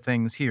of the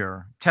things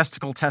here.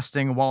 Testicle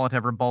testing, wallet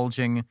ever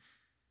bulging,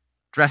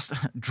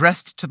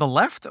 dressed to the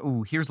left.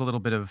 Ooh, here's a little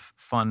bit of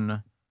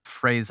fun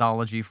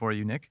phraseology for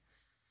you, Nick.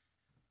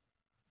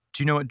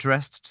 Do you know what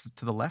dressed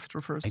to the left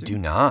refers to? I do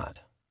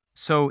not.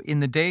 So in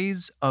the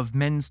days of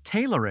men's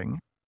tailoring,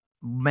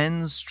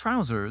 men's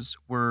trousers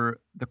were,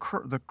 the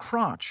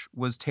crotch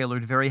was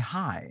tailored very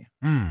high.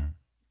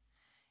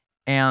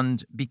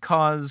 And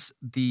because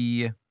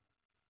it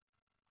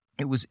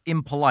was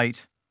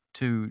impolite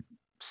to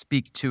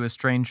speak to a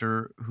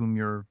stranger whom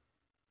you're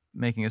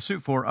making a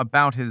suit for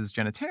about his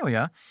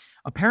genitalia,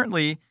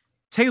 apparently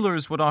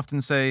tailors would often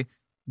say,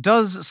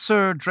 "Does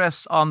sir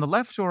dress on the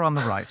left or on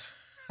the right?"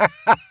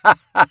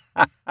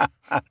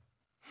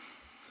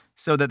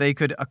 So that they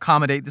could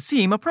accommodate the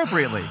seam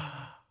appropriately.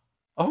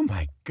 Oh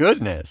my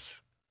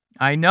goodness.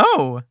 I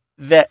know.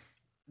 That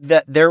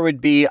there would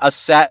be a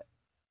set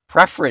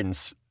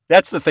preference.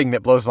 That's the thing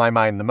that blows my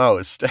mind the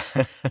most.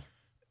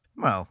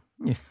 Well,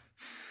 yeah.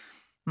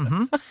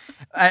 Mm-hmm.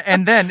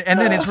 and then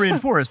it's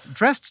reinforced.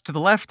 Dressed to the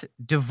left,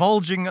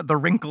 divulging the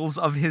wrinkles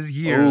of his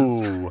years.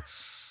 Ooh.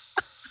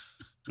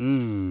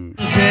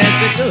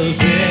 Testicle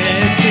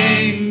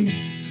testing,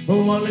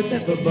 wallet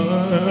ever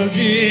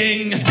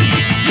bulging.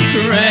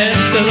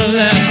 Dressed to the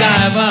left,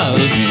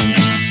 divulging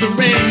the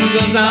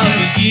wrinkles of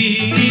his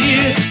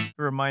years.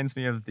 It reminds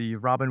me of the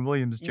Robin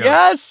Williams joke.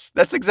 Yes,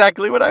 that's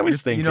exactly what I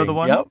was thinking. You know the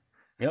one? Yep.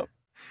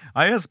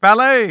 Yes,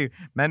 ballet.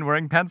 Men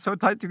wearing pants so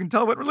tight you can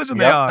tell what religion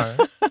they are.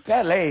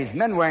 Ballets,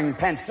 men wearing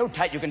pants so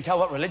tight you can tell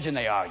what religion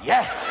they are.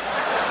 Yes.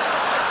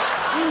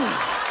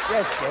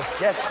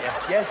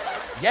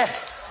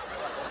 Yes.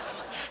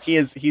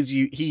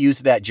 He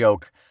used that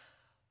joke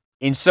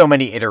in so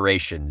many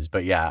iterations,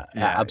 but yeah,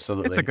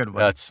 absolutely. It's a good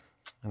one.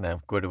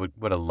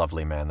 What a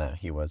lovely man that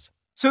he was.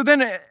 So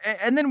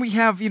then we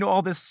have,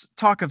 all this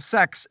talk of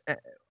sex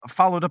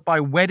followed up by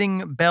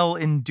wedding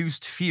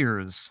bell-induced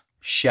fears.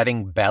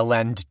 Shedding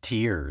bell-end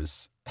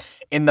tears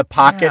in the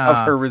pocket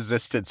of her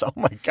resistance. Oh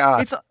my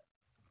God. It's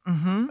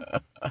Wedding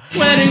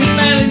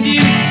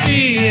bell-induced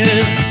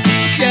fears,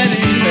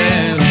 shedding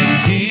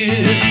bell-end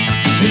tears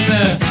in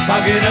the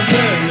pocket of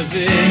her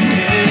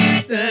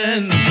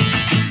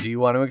resistance. Do you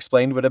want to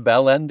explain what a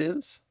bell end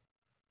is?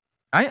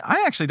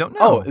 I actually don't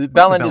know. Oh,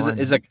 bell end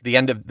is like the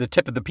end of the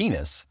tip of the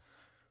penis.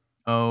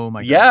 Oh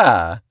my God.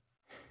 Yeah.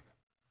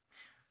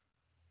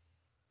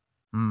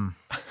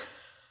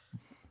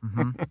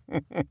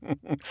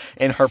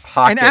 In her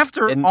pocket. And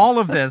after all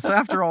of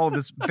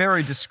this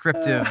very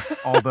descriptive,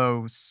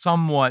 although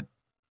somewhat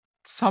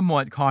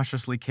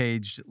cautiously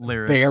caged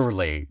lyrics.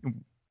 Barely.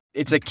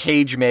 It's a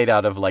cage made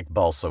out of like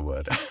balsa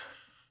wood.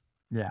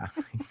 Yeah,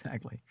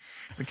 exactly.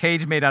 It's a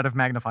cage made out of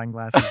magnifying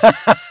glasses.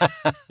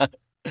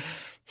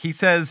 He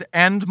says,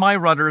 "And my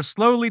rudder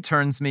slowly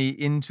turns me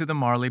into the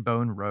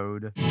Marleybone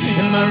Road."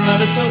 And my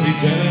rudder slowly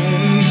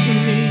turns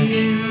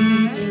me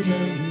into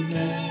the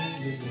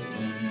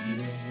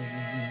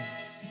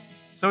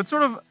So it's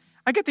sort of,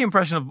 I get the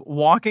impression of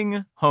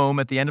walking home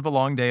at the end of a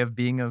long day of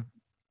being a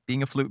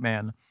flute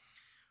man,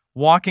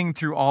 walking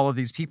through all of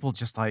these people,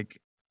 just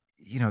like,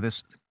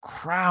 this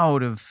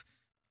crowd of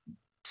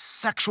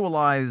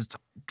sexualized,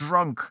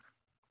 drunk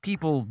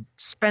people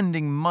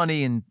spending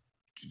money and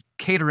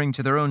catering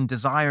to their own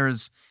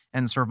desires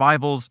and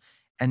survivals,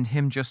 and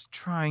him just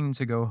trying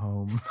to go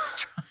home,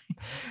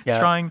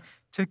 trying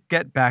to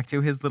get back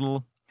to his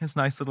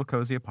nice little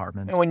cozy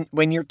apartment. And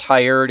when you're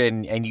tired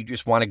and you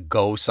just want to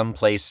go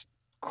someplace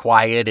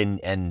quiet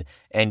and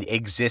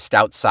exist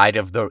outside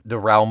of the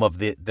realm of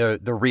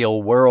the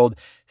real world,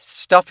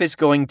 stuff is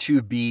going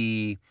to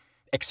be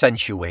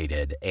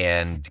accentuated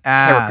and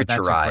That's a great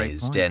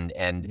caricaturized, point.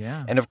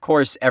 and of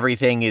course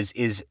everything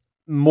is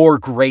more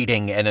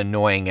grating and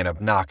annoying and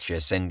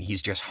obnoxious, and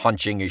he's just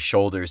hunching his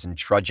shoulders and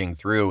trudging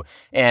through,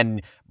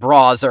 and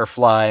bras are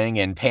flying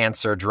and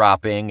pants are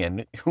dropping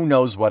and who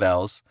knows what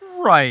else.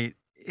 Right.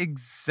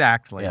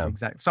 Exactly. Yeah.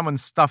 Exactly. Someone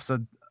stuffs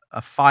a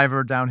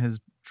 $5 down his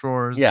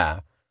drawers. Yeah.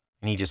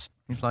 And he's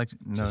like,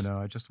 no, just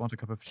I just want a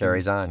cup of tea.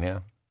 carries on,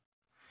 yeah.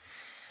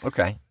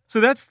 Okay. So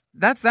that's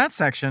that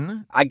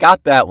section. I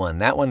got that one.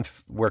 That one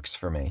works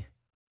for me.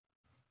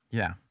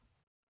 Yeah.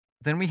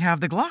 Then we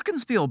have the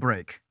glockenspiel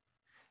break.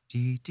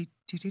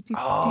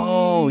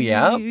 Oh,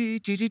 yeah. Yeah,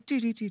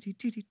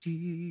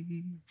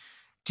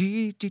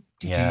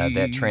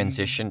 that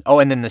transition. Oh,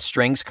 and then the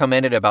strings come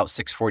in at about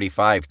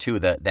 6:45 too.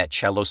 That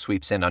cello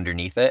sweeps in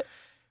underneath it.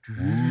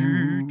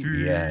 Ooh,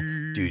 yeah.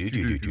 Do do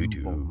do do do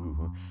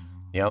do.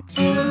 Yep.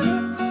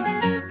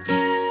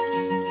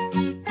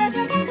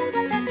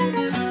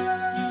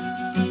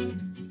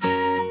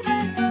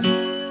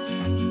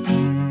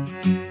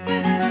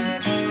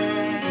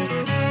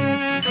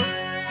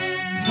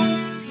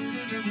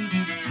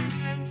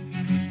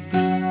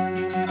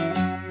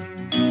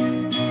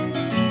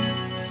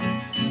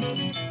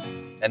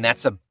 And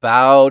that's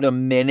about a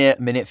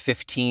minute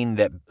 15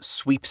 that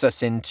sweeps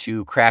us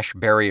into Crash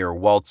Barrier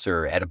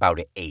Waltzer at about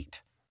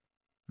 8.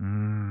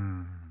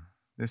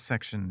 This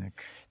section,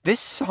 Nick. This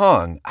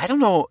song, I don't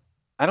know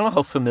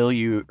how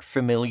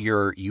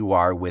familiar you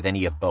are with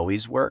any of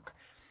Bowie's work,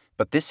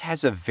 but this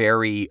has a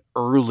very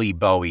early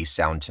Bowie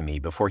sound to me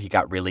before he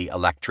got really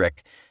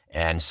electric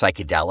and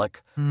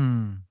psychedelic.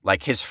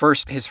 Like his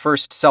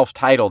first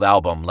self-titled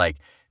album, like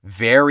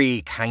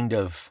very kind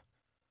of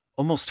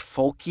almost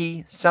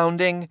folky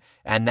sounding,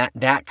 and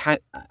that kind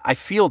I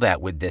feel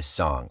that with this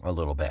song a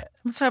little bit.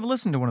 Let's have a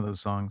listen to one of those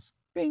songs.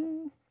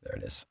 Bing. There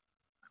it is.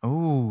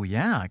 Oh,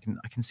 yeah, I can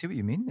see what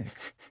you mean,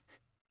 Nick.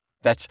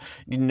 That's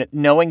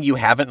knowing you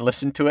haven't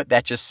listened to it.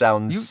 That just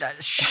sounds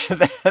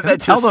that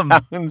tell just them.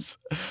 sounds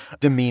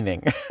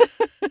demeaning.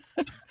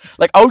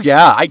 Like, oh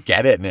yeah, I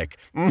get it, Nick.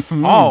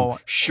 Mm-hmm. Oh,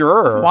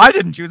 sure. Why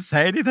didn't you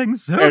say anything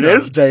sooner? It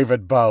is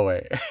David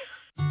Bowie.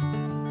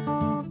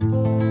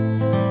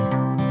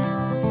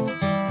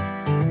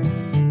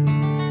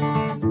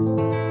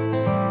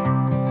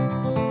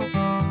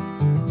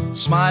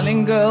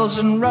 Smiling girls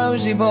and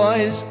rosy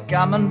boys,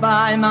 come and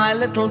buy my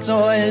little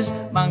toys.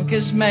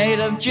 Monkeys made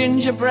of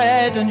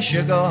gingerbread and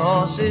sugar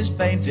horses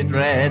painted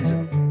red.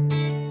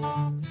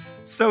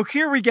 So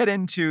here we get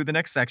into the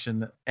next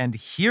section, and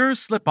here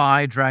slip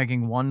I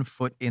dragging one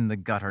foot in the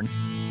gutter.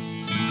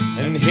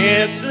 And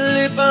here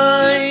slip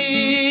I,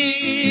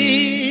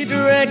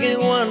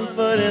 dragging one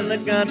foot in the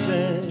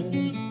gutter.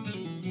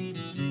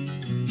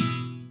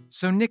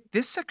 So Nick,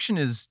 this section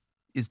is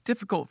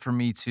difficult for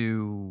me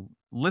to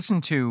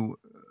listen to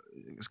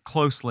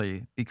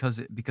closely because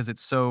it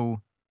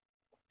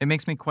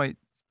makes me quite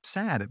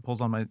sad. It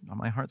pulls on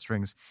my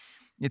heartstrings.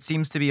 It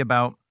seems to be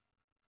about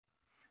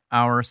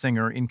our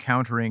singer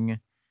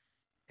encountering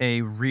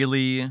a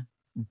really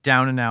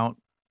down and out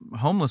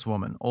homeless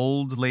woman,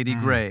 old Lady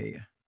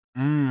Grey.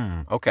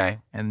 Okay.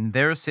 And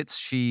there sits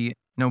she,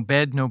 no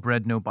bed, no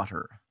bread, no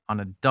butter, on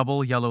a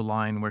double yellow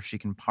line where she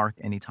can park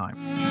anytime.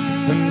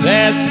 And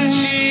there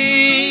sits she,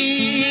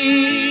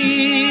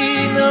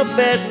 no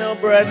bed, no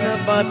bread, no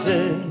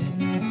butter,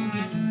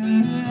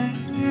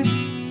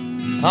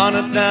 on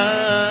a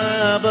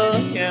double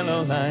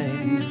yellow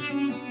line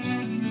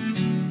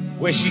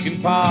where she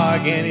can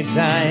park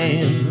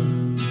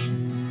anytime.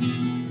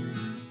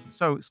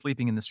 So,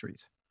 sleeping in the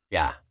street.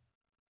 Yeah.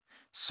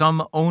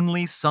 Some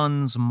only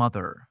son's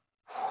mother.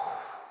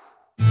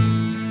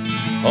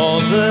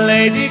 Oh, the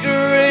Lady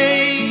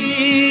Grey,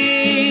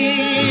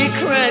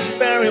 Crash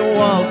Barrier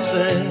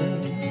Waltzer.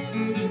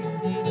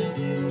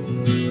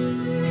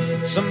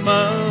 Some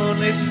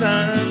only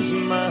son's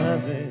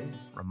mother.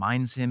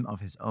 Reminds him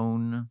of his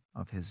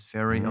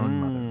very own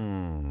mother.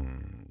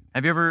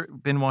 Have you ever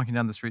been walking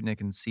down the street, Nick,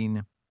 and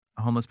seen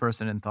a homeless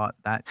person and thought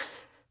that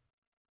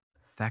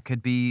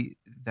could be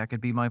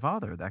my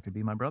father, that could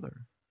be my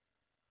brother?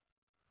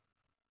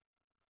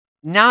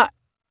 Not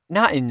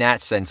in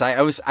that sense.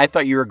 I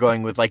thought you were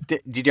going with like,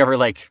 did you ever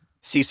like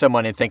see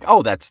someone and think,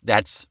 oh, that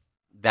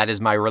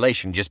is my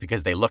relation just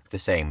because they look the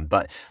same?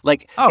 But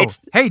like,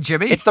 hey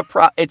Jimmy, it's the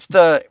what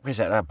is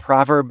that, a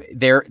proverb?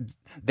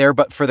 There,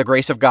 but for the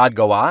grace of God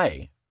go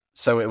I.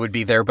 So it would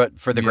be there, but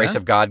for the grace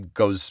of God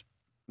goes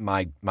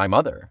my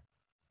mother.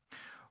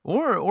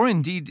 Or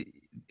indeed,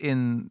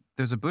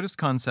 there's a Buddhist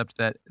concept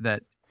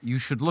that you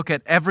should look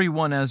at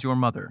everyone as your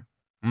mother.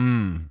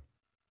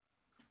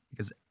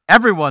 Because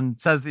everyone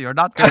says that you're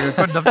not doing a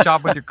good enough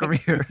job with your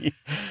career.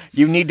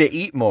 You need to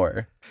eat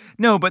more.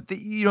 No, but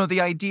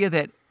the idea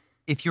that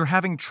if you're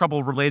having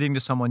trouble relating to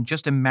someone,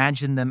 just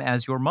imagine them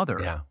as your mother.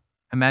 Yeah.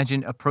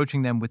 Imagine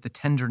approaching them with the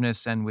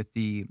tenderness and with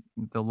the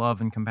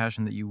love and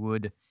compassion that you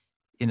would,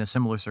 in a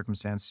similar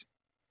circumstance,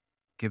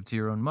 give to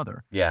your own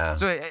mother. Yeah.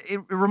 So it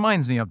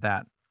reminds me of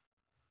that.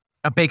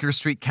 A Baker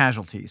Street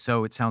casualty.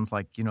 So it sounds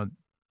like,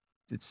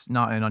 it's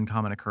not an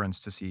uncommon occurrence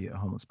to see a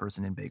homeless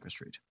person in Baker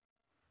Street.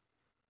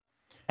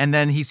 And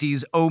then he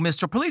sees, "Oh,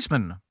 Mr.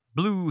 Policeman,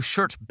 blue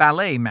shirt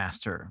ballet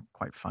master,"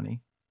 quite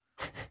funny,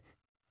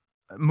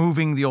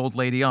 moving the old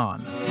lady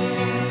on.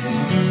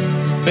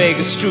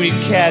 Baker Street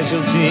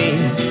casualty.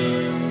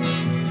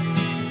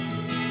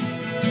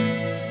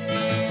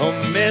 Oh,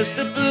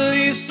 Mr.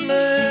 Policeman,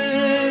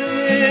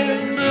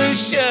 blue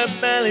shirt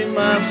ballet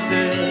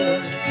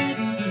master,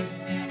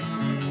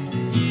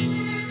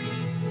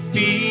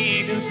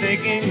 feet and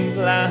sticking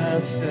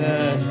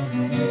plaster,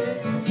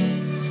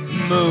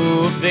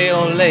 move the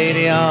old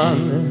lady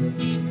on.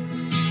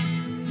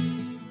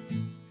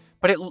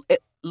 But it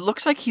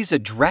looks like he's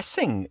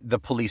addressing the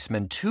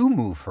policeman to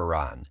move her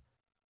on.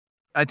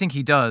 I think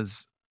he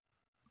does.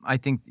 I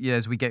think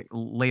as we get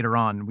later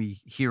on,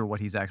 we hear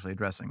what he's actually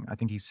addressing. I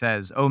think he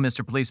says, "Oh,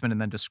 Mr. Policeman,"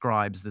 and then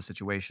describes the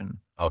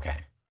situation.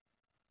 Okay.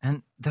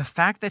 And the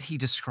fact that he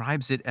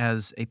describes it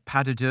as a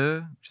pas de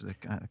deux, which is a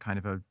kind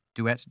of a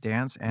duet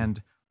dance,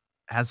 and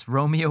as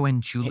Romeo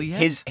and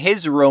Juliet.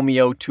 His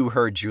Romeo to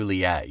her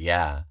Juliet,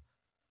 yeah.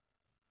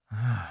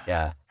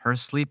 Yeah. Her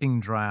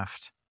sleeping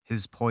draught,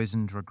 his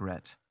poisoned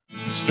regret.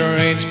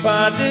 Strange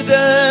part to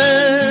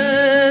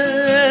dance,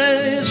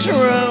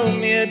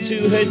 Romeo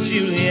to her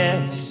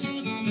Juliet,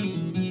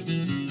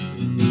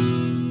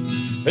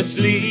 her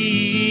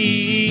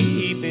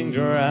sleeping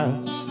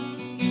draught,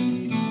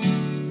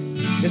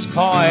 his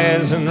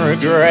poison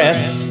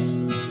regrets.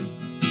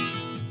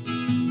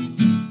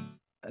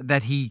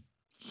 That he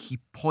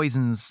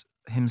poisons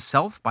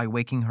himself by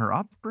waking her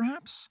up,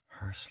 perhaps?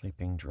 Her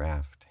sleeping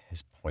draught,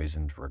 his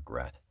poisoned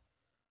regret.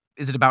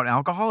 Is it about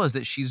alcohol? Is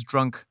that she's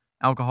drunk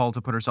alcohol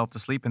to put herself to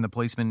sleep, and the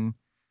policeman,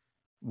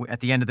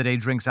 at the end of the day,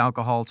 drinks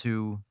alcohol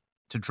to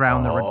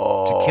drown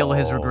to kill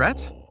his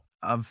regret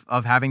of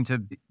having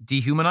to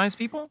dehumanize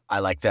people? I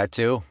like that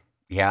too.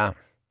 Yeah.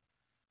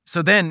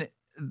 So then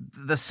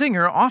the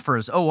singer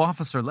offers, "Oh,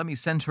 officer, let me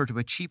send her to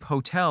a cheap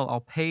hotel.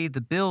 I'll pay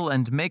the bill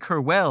and make her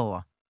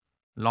well.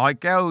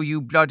 Like how you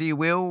bloody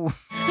will."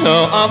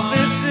 Oh,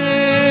 officer,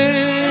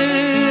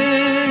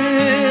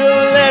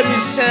 let me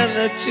send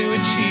her to a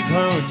cheap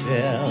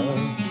hotel.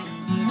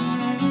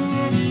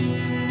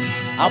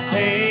 I'll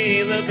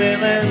pay the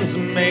bill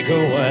and make her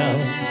well.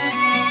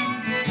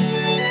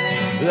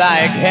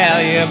 Like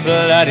hell you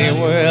bloody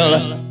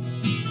will.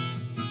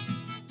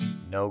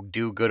 No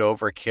do-good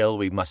overkill.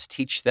 We must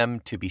teach them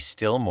to be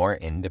still more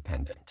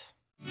independent.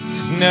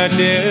 No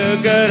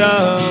do-good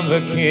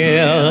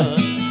overkill.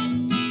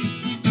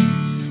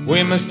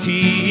 We must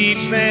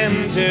teach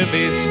them to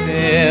be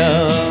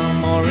still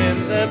more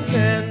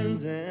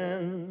independent.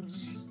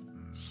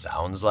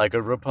 Sounds like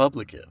a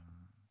Republican.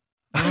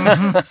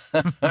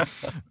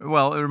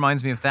 Well, it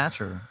reminds me of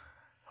Thatcher.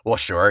 Well,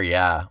 sure,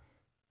 yeah.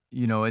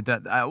 You know,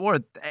 or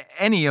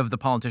any of the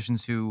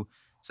politicians who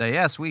say,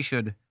 "Yes, we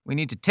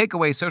need to take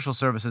away social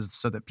services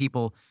so that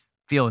people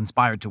feel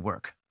inspired to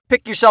work."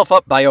 Pick yourself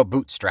up by your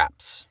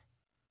bootstraps.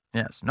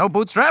 Yes, no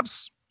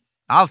bootstraps?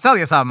 I'll sell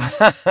you some.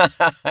 I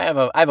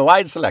have a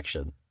wide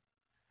selection.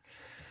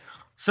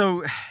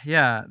 So,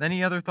 yeah,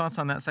 any other thoughts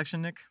on that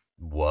section, Nick?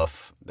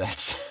 Woof.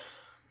 That's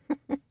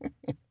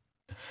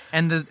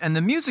and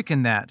the music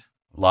in that,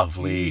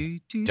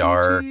 lovely,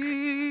 dark.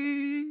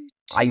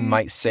 I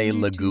might say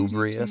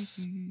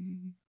lugubrious.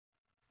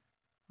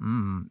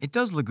 It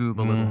does lagoob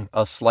a little.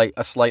 A slight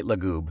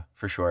lagoob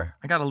for sure.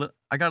 I got a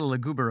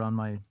lagoober on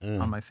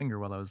my finger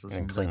while I was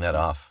listening. And clean that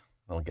off.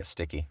 Don't get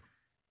sticky.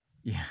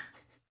 Yeah.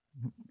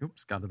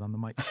 Oops, got it on the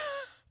mic.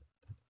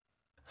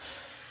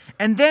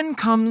 And then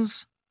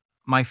comes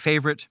my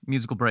favorite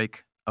musical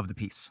break of the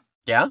piece.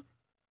 Yeah?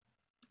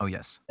 Oh,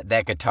 yes.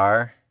 That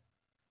guitar.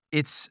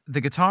 It's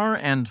the guitar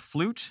and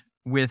flute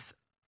with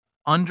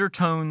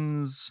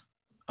undertones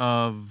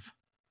of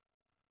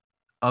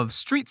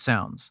street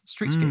sounds,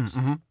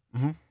 streetscapes.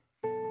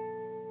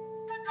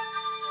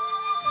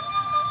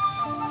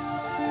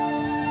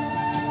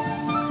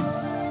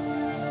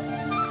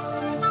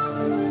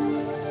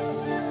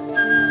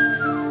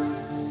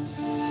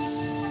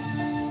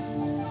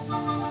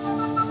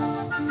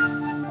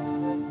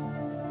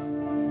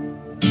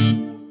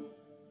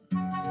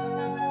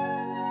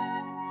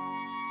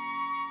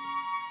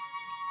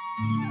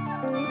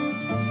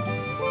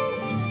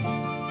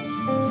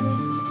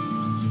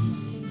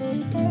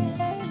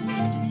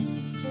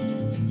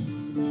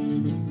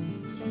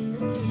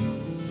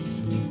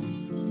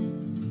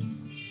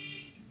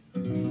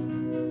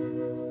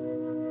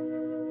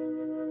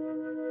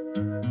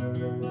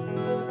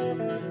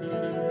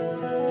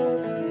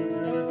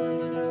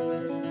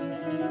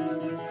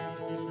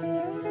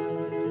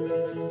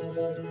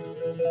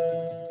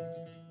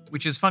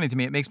 Which is funny to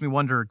me. It makes me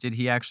wonder, did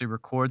he actually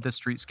record the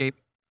streetscape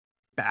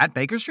at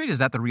Baker Street? Is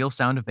that the real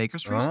sound of Baker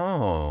Street?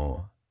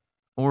 Oh.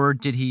 Or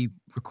did he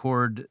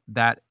record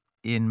that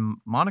in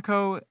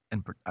Monaco?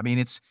 And I mean,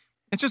 it's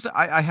just,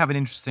 I have an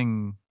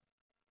interesting,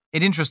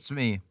 it interests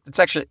me.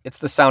 It's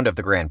the sound of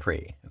the Grand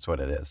Prix. That's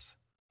what it is.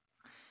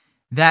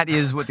 That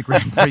is what the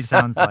Grand Prix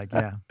sounds like,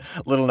 yeah.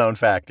 Little known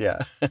fact,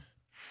 yeah.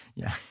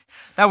 Yeah.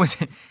 That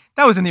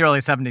That was in the early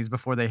 70s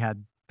before they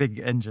had big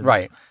engines.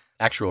 Right.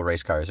 Actual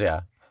race cars,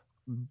 yeah.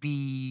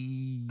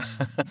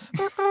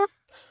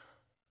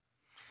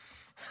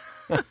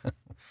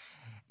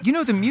 You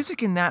know, the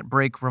music in that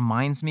break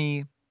reminds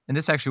me, and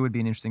this actually would be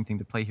an interesting thing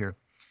to play here,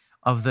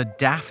 of the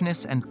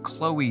Daphnis and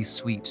Chloe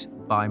suite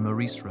by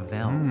Maurice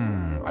Ravel.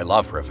 I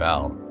love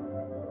Ravel.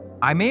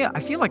 I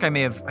feel like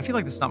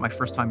this is not my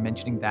first time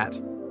mentioning that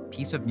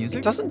piece of music.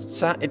 It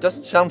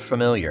doesn't sound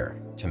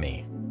familiar to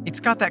me. It's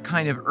got that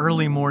kind of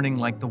early morning,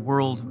 like the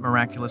world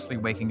miraculously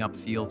waking up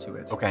feel to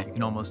it. Okay. You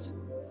can almost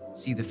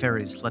see the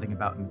fairies flitting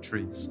about in the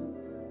trees.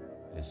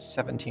 It is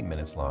 17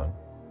 minutes long.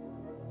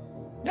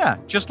 Yeah,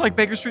 just like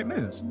Baker Street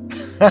Moves.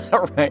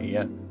 Right,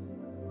 yeah.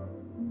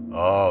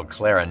 Oh,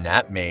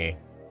 clarinet me.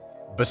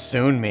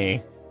 Bassoon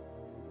me.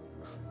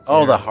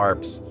 Oh, the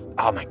harps.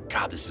 Oh my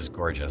God, this is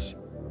gorgeous.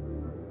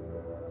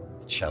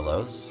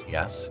 Cellos,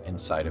 yes,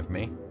 inside of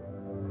me.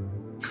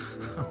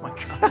 Oh my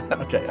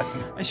God. Okay.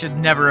 I should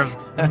never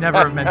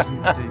have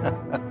mentioned this to you.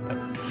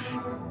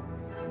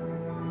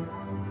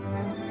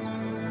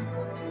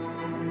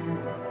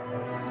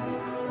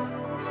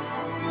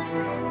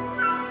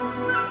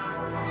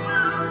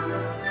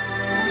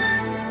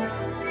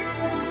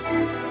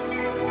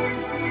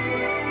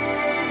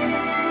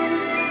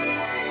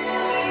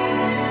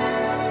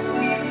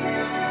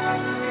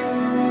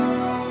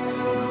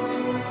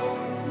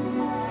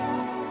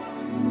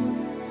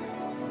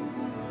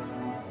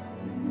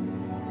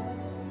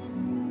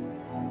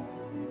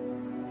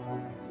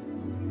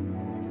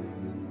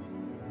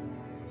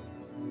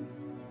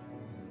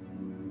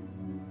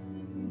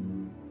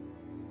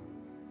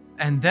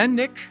 And then,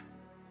 Nick,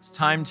 it's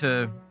time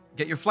to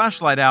get your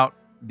flashlight out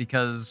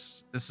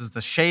because this is the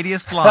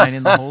shadiest line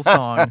in the whole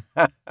song.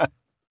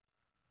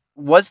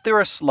 Was there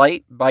a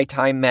slight by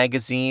Time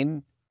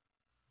magazine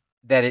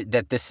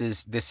that this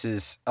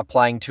is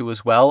applying to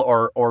as well,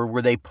 or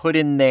were they put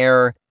in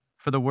there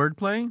for the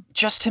wordplay?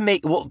 Just to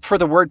make for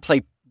the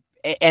wordplay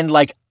and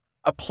like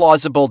a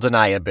plausible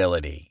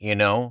deniability, you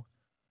know?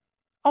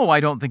 Oh,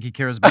 I don't think he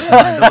cares about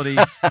deniability.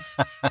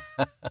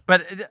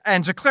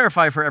 And to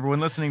clarify for everyone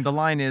listening, the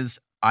line is,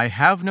 I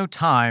have no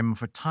time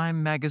for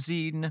Time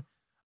magazine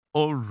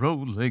or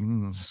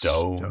Rolling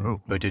Stone.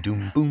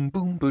 Ba-da-doom, boom,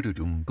 boom,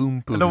 ba-da-doom,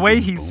 boom, the way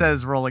he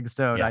says Rolling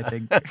Stone, yeah. I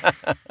think.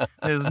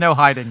 There's no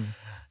hiding.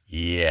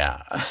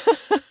 Yeah.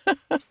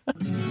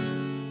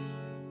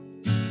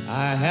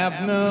 I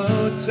have no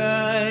time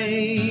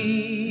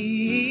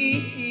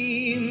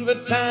for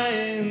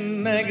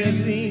Time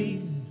magazine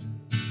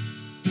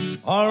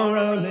or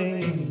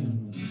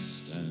Rolling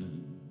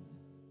Stone.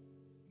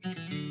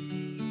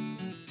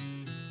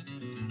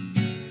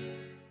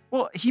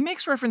 Well, he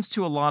makes reference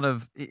to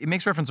it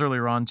makes reference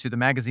earlier on to the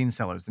magazine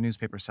sellers, the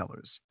newspaper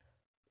sellers.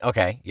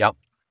 Okay, yep.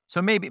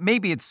 So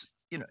maybe it's,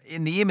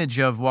 in the image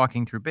of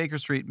walking through Baker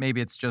Street,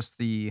 maybe it's just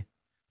the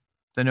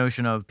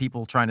notion of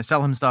people trying to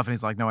sell him stuff, and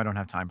he's like, no, I don't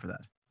have time for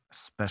that.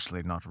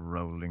 Especially not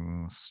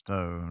Rolling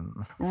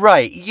Stone.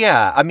 Right,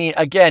 yeah. I mean,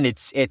 again,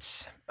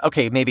 it's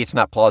okay, maybe it's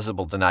not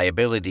plausible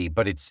deniability,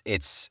 but it's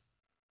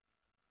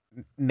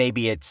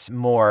maybe it's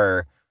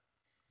more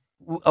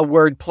a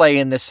wordplay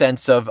in the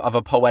sense of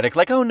a poetic,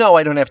 like, oh no,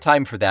 I don't have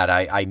time for that.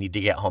 I need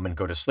to get home and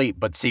go to sleep.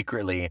 But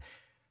secretly,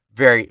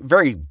 very,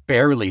 very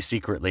barely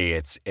secretly,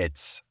 it's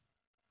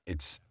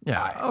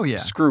yeah. Oh yeah.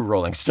 Screw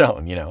Rolling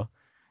Stone, you know.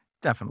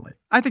 Definitely.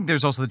 I think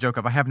there's also the joke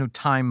of I have no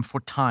time for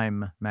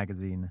Time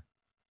magazine.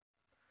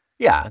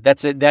 Yeah,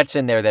 that's it. That's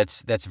in there.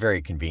 That's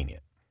very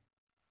convenient.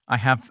 I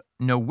have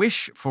no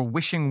wish for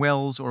wishing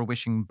wells or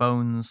wishing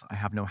bones. I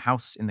have no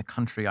house in the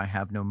country. I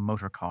have no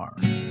motor car.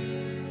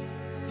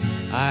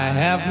 I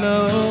have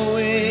no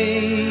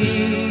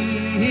wish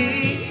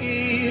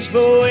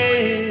for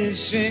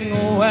wishing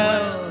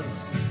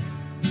wells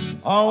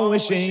or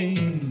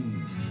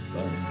wishing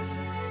bones.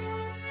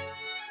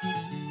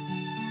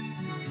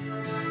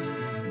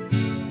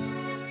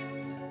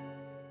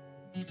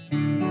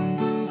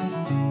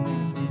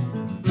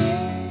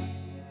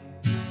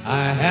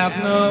 I have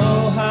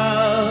no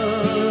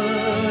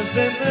house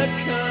in the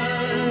country.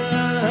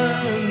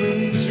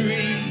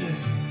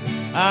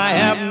 I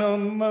have no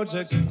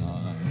motor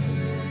car.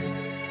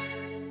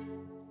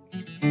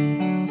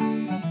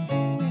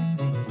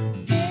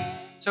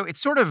 So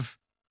it's sort of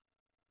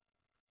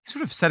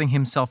setting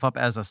himself up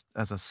as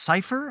a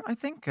cipher, I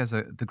think, as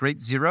the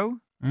Great Zero.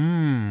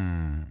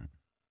 The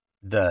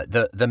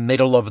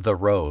middle of the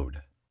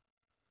road.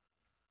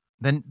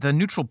 Then the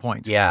neutral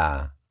point.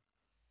 Yeah.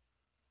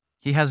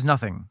 He has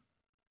nothing.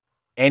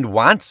 And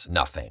wants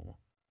nothing.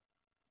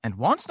 And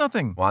wants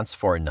nothing. Wants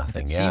for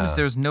nothing, It seems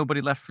there's nobody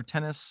left for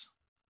tennis.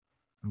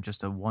 I'm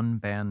just a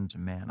one-band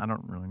man. I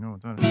don't really know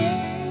what that is.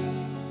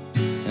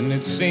 And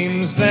it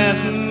seems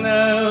there's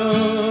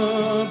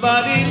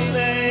nobody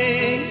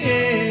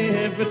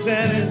left for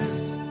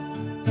tennis.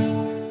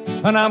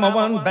 And I'm a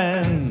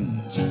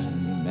one-band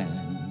man.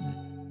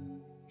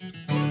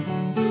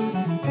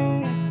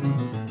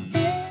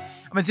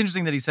 I mean, it's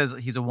interesting that he says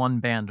he's a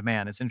one-band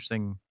man. It's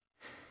interesting.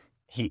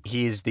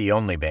 He is the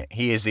only band.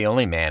 He is the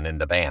only man in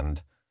the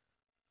band.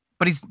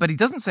 But he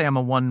doesn't say I'm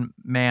a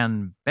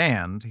one-man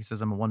band. He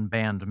says I'm a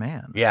one-band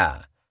man.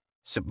 Yeah.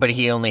 But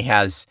he only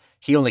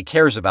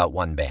cares about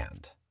one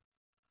band.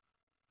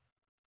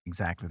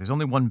 Exactly. There's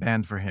only one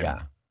band for him.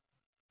 Yeah.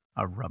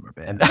 A rubber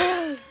band.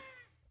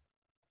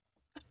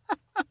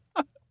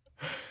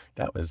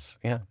 That was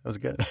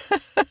good.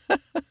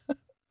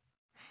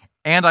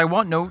 And I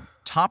want no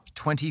top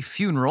 20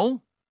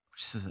 funeral,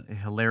 which is a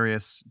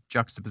hilarious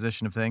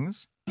juxtaposition of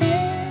things.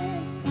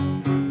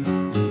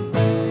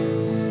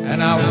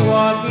 And I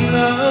want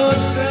no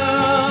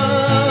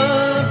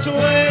top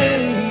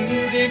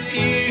 20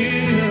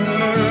 funeral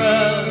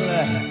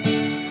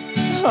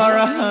or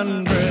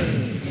 100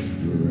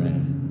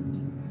 grand.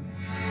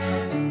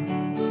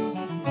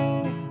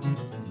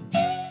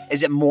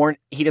 Is it more?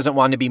 He doesn't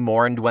want to be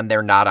mourned when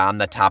they're not on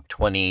the top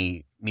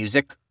 20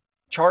 music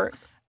chart?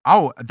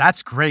 Oh,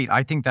 that's great.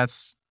 I think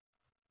that's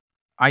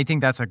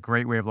a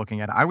great way of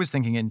looking at it. I was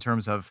thinking in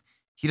terms of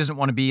he doesn't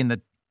want to be in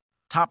the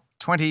top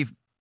 20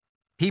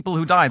 people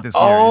who died this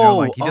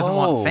year. He doesn't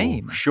want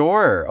fame.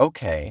 Sure,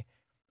 okay.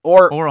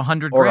 Or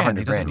 100 or grand. 100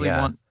 he doesn't grand, really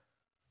yeah. want.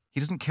 He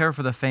doesn't care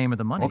for the fame or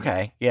the money.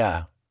 Okay,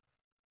 yeah.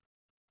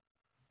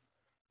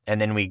 And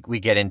then we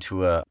get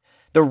into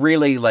the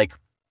really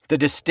the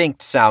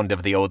distinct sound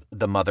of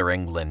the Mother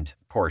England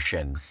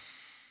portion.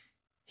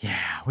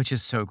 Yeah, which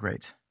is so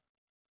great.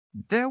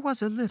 There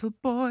was a little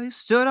boy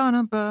stood on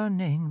a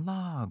burning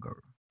log,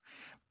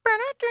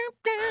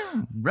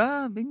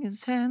 rubbing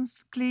his hands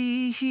to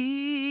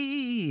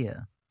glee.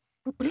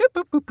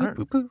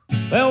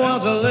 There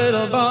was a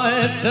little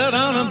boy stood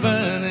on a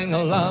burning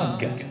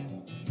log,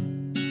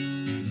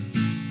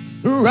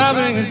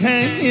 rubbing his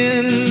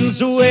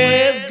hands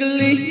with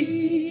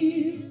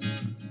glee.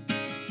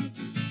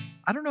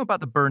 I don't know about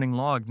the burning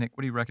log, Nick.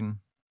 What do you reckon?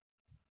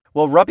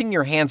 Well, rubbing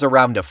your hands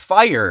around a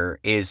fire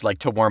is like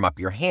to warm up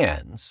your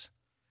hands.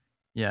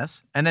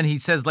 Yes. And then he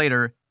says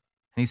later,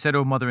 and he said,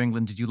 "Oh, Mother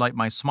England, did you light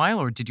my smile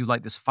or did you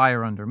light this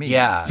fire under me?"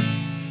 Yeah.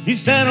 He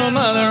said, "Oh,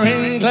 Mother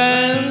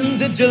England,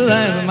 did you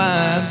light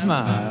my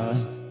smile?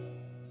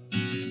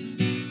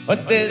 Or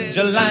did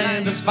you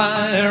light this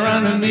fire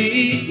under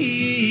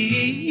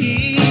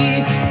me?"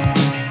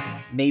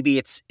 Maybe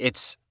it's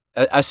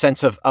a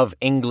sense of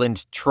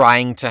England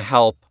trying to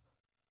help,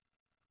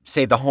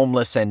 say, the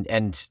homeless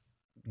and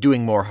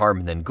doing more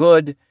harm than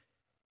good.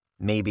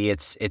 Maybe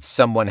it's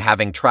someone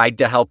having tried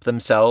to help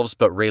themselves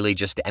but really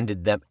just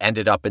ended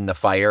up in the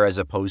fire as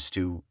opposed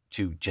to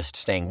just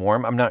staying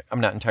warm. I'm not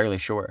entirely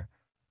sure.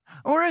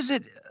 Or is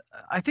it?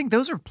 I think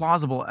those are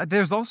plausible.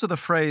 There's also the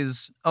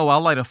phrase, "Oh,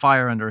 I'll light a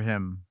fire under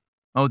him."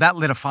 Oh, that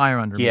lit a fire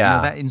under me. Yeah.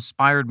 No, that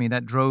inspired me.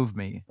 That drove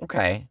me.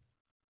 Okay.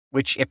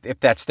 Which, if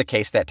that's the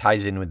case, that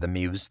ties in with the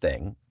muse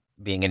thing,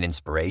 being an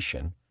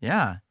inspiration.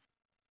 Yeah.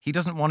 He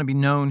doesn't want to be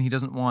known. He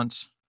doesn't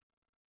want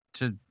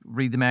to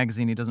read the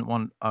magazine. He doesn't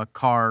want a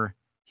car.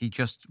 He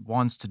just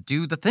wants to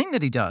do the thing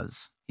that he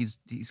does.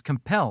 He's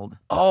compelled.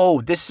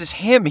 Oh, this is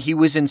him. He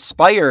was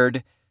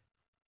inspired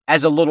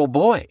as a little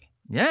boy.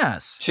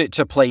 Yes.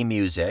 To play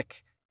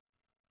music.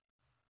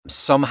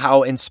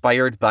 Somehow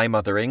inspired by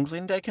Mother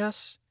England, I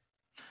guess.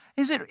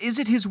 Is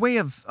it his way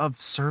of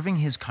serving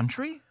his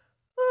country?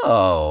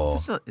 Oh.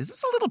 Is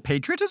this a little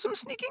patriotism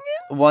sneaking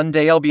in? One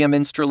day I'll be a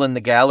minstrel in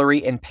the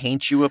gallery and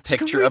paint you a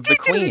picture of the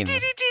Queen.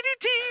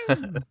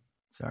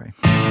 Sorry.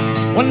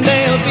 One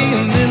day I'll be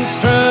a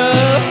minstrel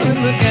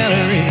in the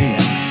gallery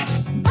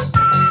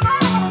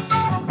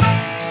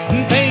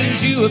and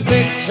paint you a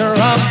picture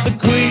of the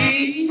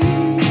Queen.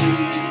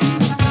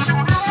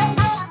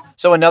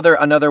 So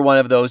another one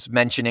of those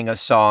mentioning a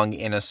song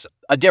in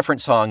a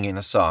different song in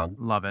a song.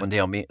 Love it. One day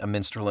I'll be a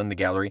minstrel in the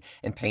gallery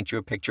and paint you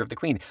a picture of the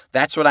Queen.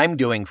 That's what I'm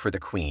doing for the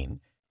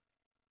Queen.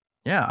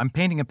 Yeah, I'm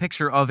painting a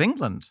picture of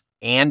England.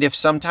 And if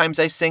sometimes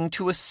I sing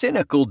to a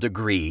cynical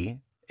degree,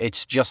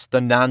 it's just the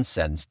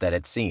nonsense that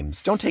it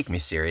seems. Don't take me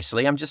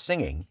seriously. I'm just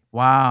singing.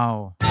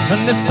 Wow.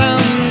 And if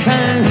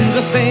sometimes I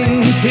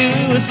sing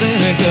to a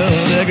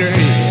cynical degree,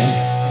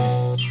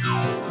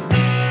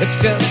 it's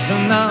just the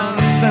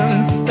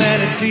nonsense that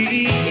it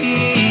seems.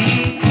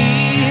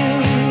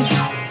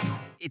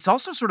 It's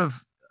also sort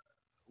of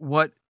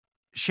what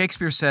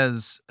Shakespeare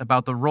says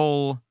about the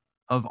role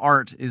of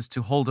art is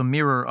to hold a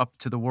mirror up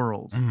to the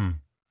world. Mm-hmm.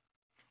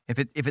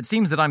 If it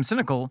seems that I'm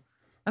cynical,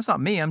 that's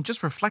not me. I'm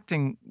just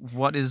reflecting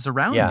what is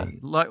around me,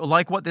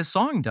 like what this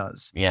song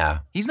does. Yeah.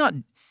 He's not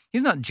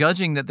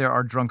judging that there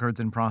are drunkards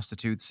and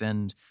prostitutes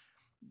and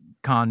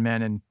con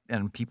men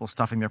and people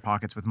stuffing their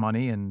pockets with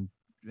money and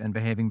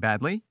behaving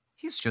badly.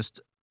 He's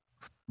just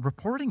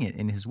reporting it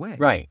in his way.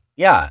 Right.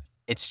 Yeah.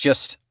 It's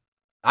just,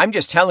 I'm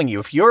just telling you,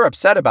 if you're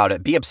upset about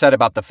it, be upset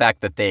about the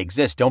fact that they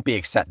exist. Don't be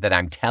upset that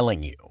I'm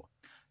telling you.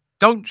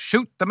 Don't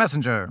shoot the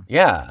messenger.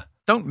 Yeah.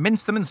 Don't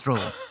mince the minstrel.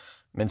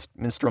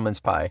 Minstrel mince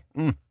pie.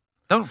 Mm.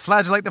 Don't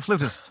flagellate the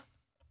flutist.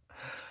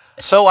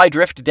 So I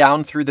drift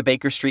down through the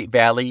Baker Street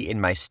Valley in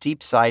my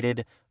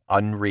steep-sided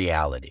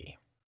unreality.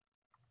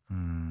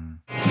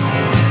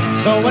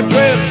 So I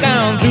drift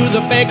down through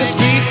the Baker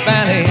Street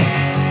Valley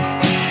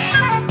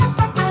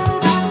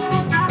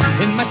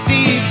in my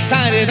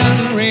steep-sided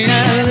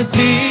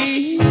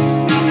unreality.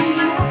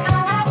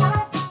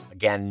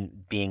 Again,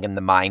 being in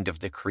the mind of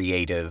the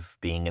creative,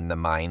 being in the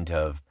mind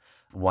of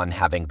one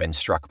having been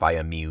struck by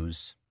a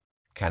muse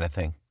kind of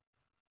thing.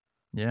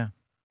 Yeah.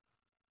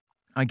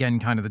 Again,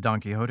 kind of the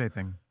Don Quixote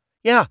thing.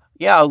 Yeah,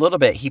 a little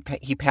bit. He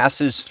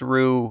passes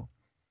through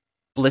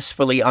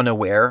blissfully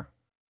unaware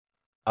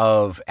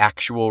of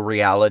actual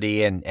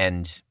reality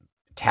and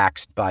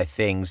taxed by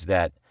things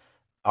that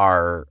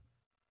are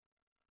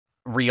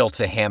real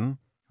to him.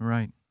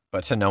 Right.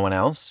 But to no one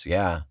else,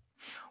 yeah.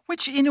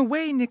 Which, in a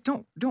way, Nick,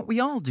 don't we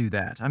all do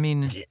that? I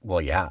mean,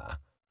 well, yeah.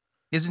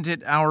 Isn't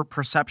it our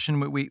perception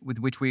with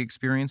which we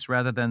experience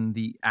rather than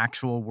the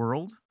actual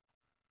world?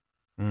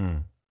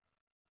 Mm.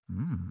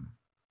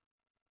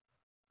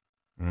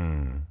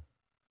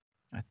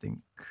 I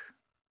think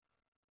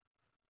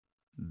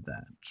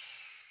that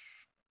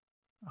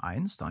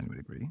Einstein would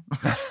agree.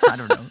 I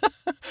don't know.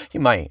 He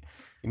might.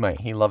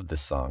 He loved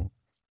this song.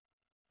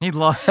 He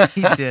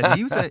did.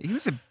 He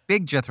was a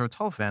big Jethro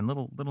Tull fan.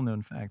 Little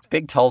known fact.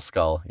 Big Tull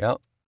skull.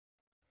 Yep.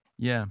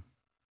 Yeah.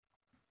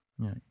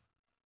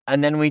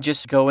 And then we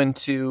just go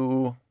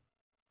into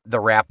the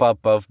wrap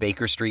up of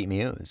Baker Street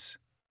Muse.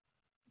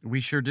 We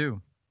sure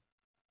do.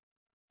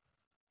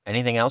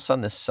 Anything else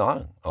on this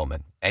song,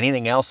 Omen?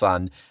 Anything else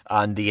on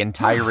the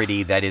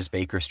entirety that is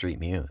Baker Street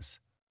Muse?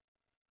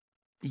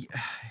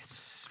 Yeah,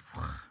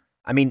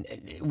 I mean,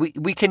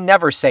 we can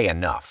never say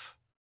enough.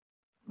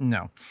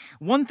 No.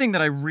 One thing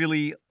that I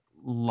really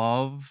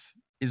love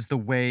is the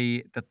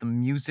way that the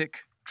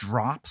music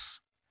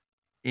drops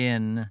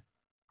in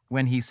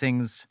when he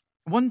sings,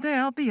 "One day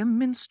I'll be a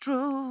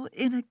minstrel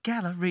in a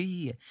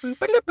gallery."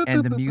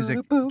 And the music,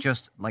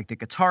 just like the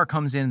guitar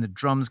comes in, the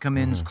drums come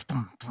in.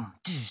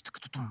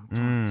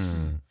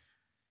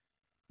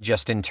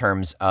 Just in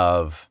terms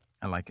of...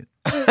 I like it.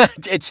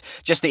 It's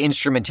just the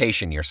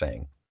instrumentation, you're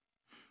saying.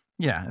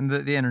 Yeah, and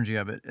the energy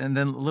of it. And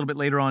then a little bit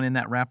later on in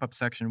that wrap-up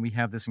section, we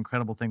have this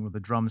incredible thing where the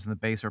drums and the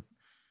bass are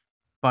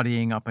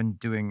buddying up and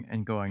going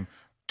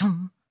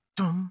dum,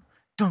 dum,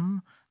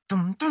 dum,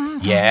 dum,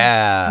 dum,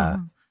 yeah.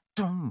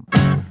 dum,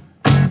 dum.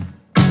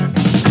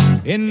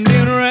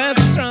 Indian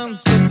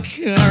restaurants that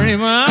carry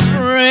my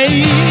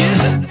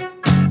parade.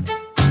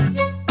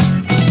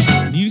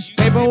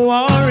 Newspaper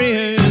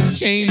warriors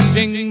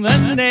changing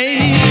the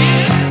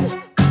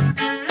names.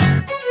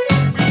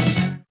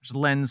 Just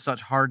lends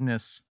such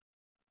hardness.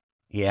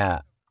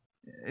 Yeah.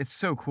 It's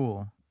so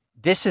cool.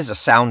 This is a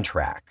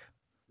soundtrack.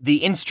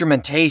 The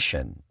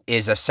instrumentation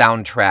is a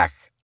soundtrack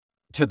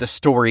to the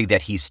story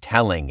that he's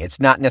telling. It's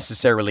not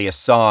necessarily a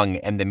song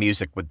and the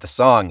music with the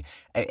song.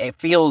 It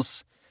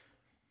feels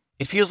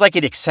like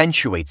it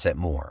accentuates it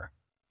more.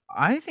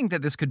 I think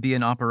that this could be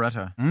an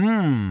operetta.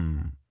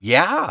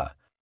 Yeah.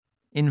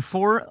 In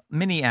 4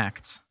 mini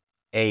acts.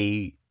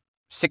 A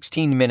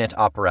 16-minute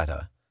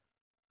operetta.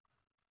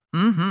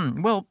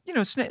 Well,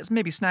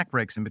 maybe snack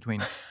breaks in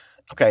between.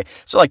 Okay,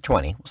 so like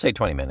 20. We'll say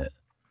 20 minutes.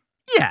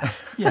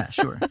 Yeah,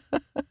 sure.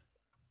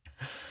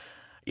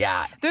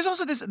 Yeah. There's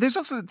also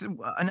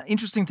an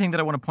interesting thing that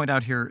I want to point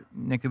out here,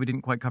 Nick, that we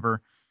didn't quite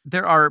cover.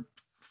 There are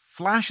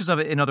flashes of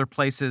it in other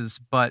places,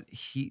 but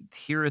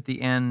here at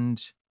the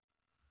end,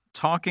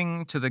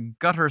 talking to the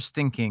gutter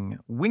stinking,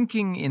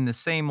 winking in the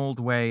same old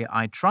way,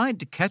 I tried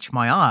to catch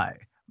my eye,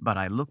 but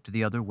I looked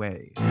the other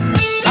way.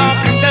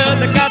 Talking to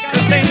the gutter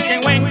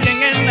stinking,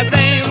 winking in the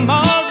same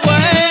old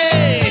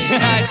way.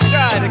 I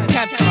tried to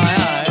catch my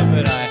eye,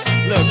 but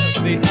I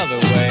looked the other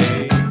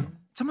way.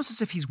 It's almost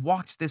as if he's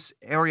walked this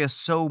area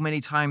so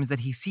many times that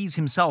he sees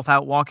himself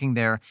out walking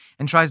there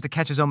and tries to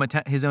catch his own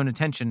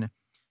attention,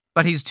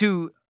 but he's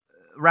too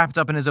wrapped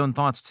up in his own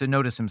thoughts to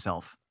notice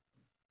himself.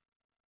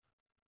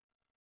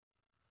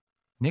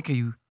 Nick, are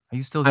you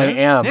still there? I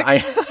am. Nick?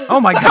 Oh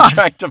my God. I'm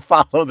trying to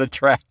follow the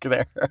track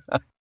there.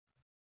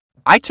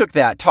 I took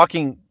that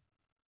talking.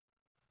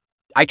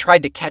 I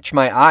tried to catch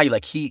my eye,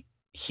 like he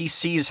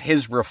sees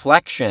his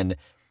reflection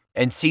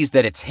and sees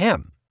that it's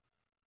him.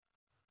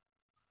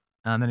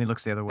 And then he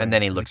looks the other way. And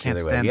then he looks the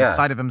other way. Yeah. The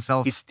sight of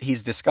himself.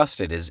 He's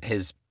disgusted.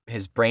 His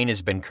brain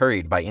has been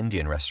curried by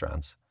Indian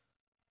restaurants.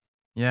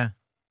 Yeah.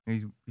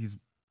 He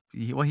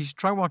should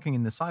try walking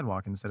in the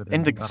sidewalk instead of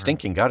in the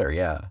stinking gutter.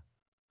 Yeah.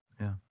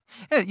 Yeah.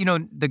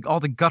 All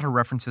the gutter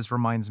references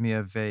reminds me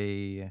of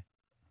a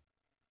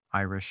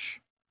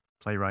Irish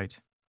playwright,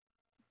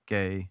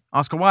 gay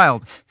Oscar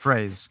Wilde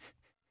phrase.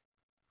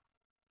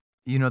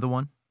 You know the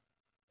one?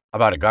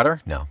 About a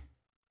gutter? No.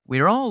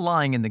 We're all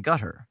lying in the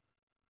gutter,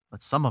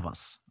 but some of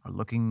us are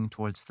looking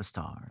towards the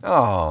stars.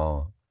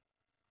 Oh,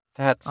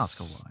 that's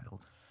Oscar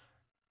Wilde.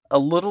 A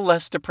little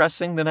less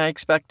depressing than I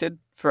expected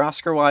for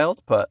Oscar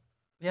Wilde, but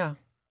yeah,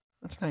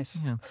 that's nice.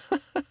 Yeah.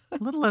 a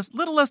little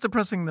less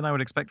depressing than I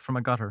would expect from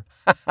a gutter.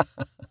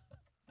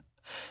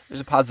 There's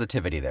a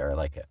positivity there. I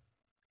like it.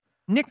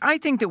 Nick, I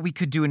think that we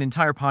could do an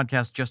entire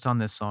podcast just on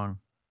this song.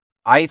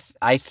 I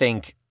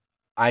think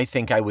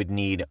I would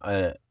need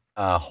a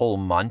whole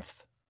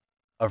month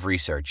of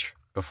research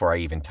before I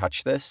even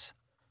touch this.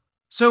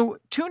 So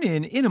tune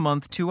in a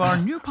month to our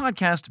new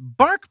podcast,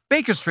 Bark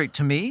Baker Street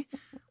to Me,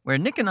 where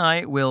Nick and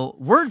I will,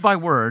 word by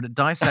word,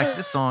 dissect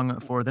this song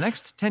for the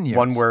next 10 years.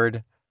 One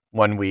word,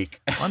 1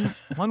 week.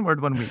 One word,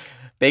 1 week.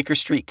 Baker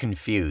Street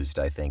Confused,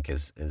 I think,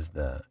 is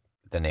the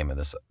name of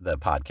the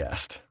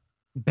podcast.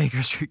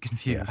 Baker Street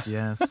Confused,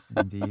 yes,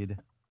 indeed.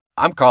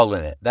 I'm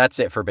calling it. That's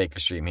it for Baker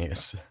Street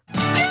Muse.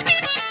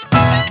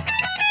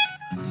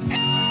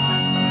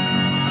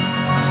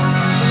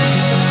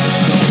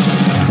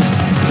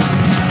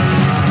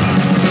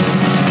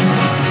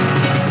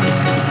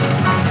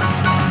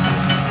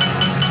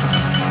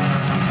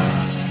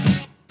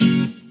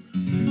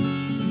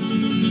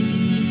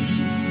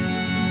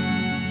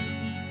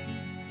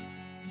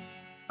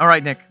 All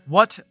right, Nick,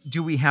 what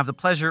do we have the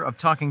pleasure of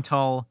talking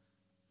tall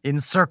in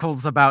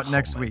circles about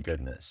next week?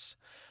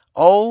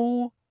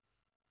 Oh,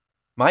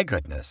 my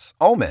goodness.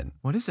 Omen.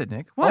 What is it,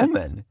 Nick? What?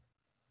 Omen.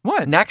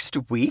 What? Next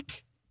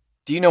week?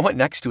 Do you know what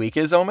next week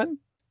is, Omen?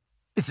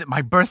 Is it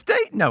my birthday?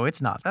 No, it's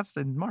not. That's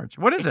in March.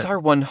 What is it? It's our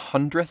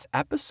 100th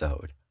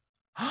episode.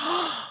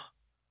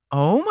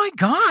 Oh my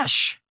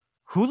gosh.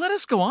 Who let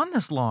us go on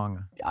this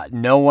long?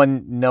 No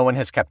one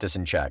has kept us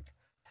in check.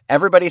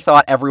 Everybody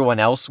thought everyone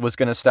else was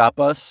going to stop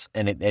us,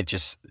 and they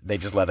just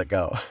let it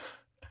go.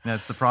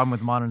 That's the problem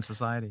with modern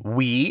society.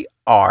 We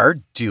are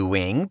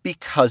doing,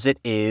 because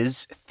it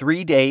is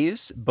 3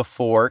 days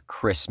before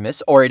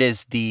Christmas, or it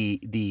is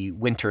the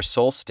winter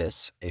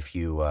solstice, if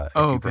you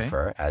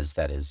prefer, as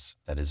that is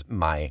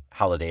my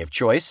holiday of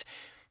choice.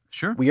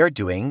 Sure. We are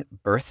doing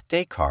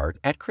Birthday Card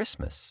at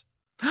Christmas.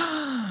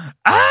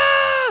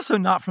 So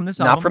not from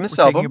this album. Not from this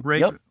We're album. Taking a break.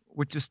 Yep.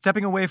 We're just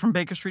stepping away from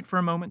Baker Street for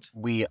a moment.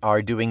 We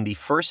are doing the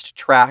first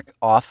track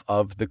off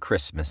of the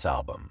Christmas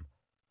album.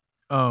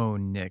 Oh,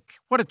 Nick,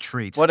 what a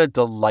treat. What a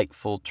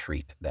delightful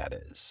treat that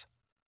is.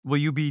 Will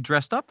you be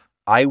dressed up?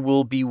 I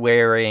will be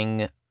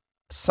wearing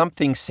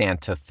something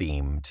Santa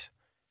themed.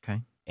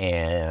 Okay.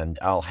 And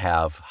I'll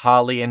have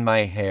holly in my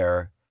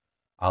hair.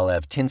 I'll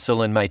have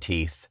tinsel in my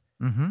teeth.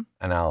 Mm-hmm.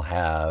 And I'll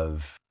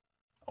have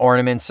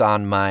ornaments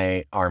on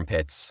my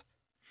armpits.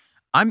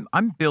 I'm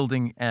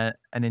building an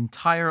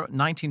entire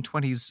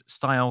 1920s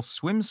style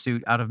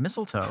swimsuit out of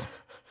mistletoe.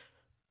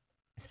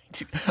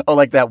 Oh,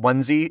 like that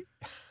onesie?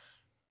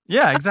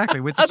 Yeah,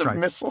 exactly, with the out stripes.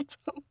 of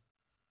mistletoe.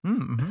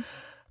 Mm-hmm.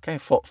 Okay,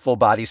 full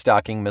body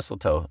stocking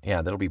mistletoe.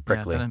 Yeah, that'll be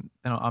prickly. Yeah,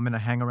 then I'm going to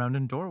hang around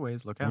in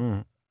doorways. Look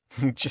out.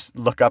 Just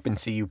look up and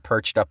see you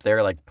perched up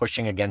there, like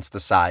pushing against the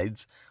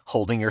sides,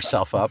 holding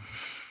yourself up.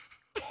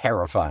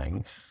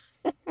 Terrifying.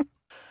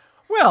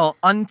 Well,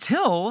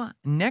 until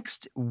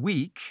next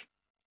week.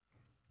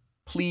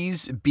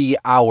 Please be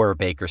our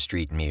Baker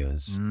Street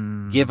Muse.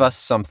 Give us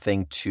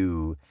something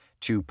to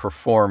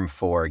perform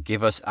for.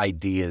 Give us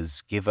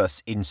ideas. Give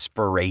us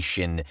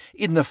inspiration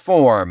in the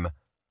form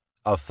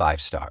of 5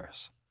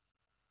 stars.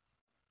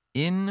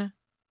 Indeed,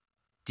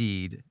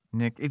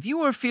 Nick. If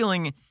you are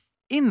feeling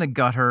in the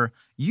gutter,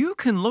 you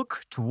can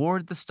look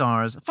toward the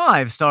stars.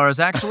 5 stars,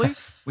 actually,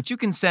 which you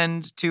can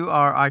send to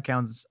our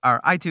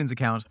iTunes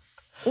account,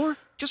 or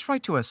just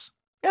write to us.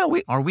 Yeah,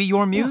 Are we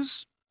your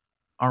muse?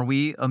 Yeah. Are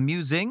we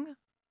amusing?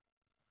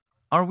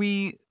 Are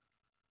we?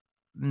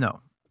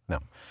 No.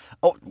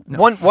 Oh, no.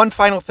 One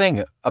final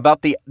thing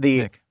about the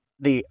Nick.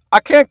 I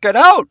can't get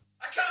out.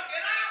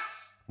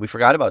 We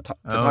forgot about to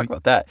talk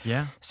about that.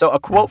 Yeah. So a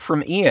quote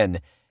from Ian,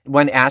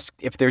 when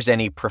asked if there's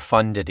any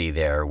profundity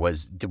there,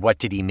 was what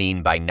did he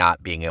mean by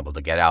not being able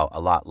to get out? A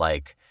lot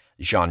like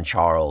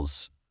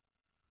Jean-Charles.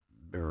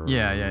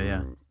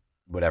 Yeah.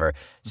 Whatever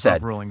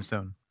said. Rolling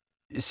Stone.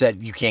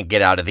 Said you can't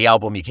get out of the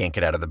album, you can't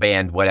get out of the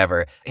band,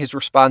 whatever. His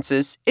response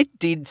is, it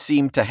did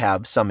seem to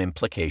have some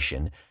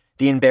implication.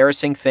 The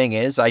embarrassing thing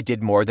is, I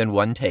did more than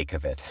one take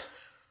of it.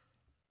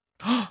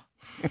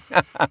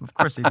 Of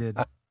course he did.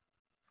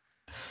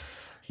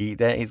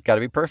 He's got to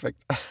be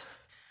perfect.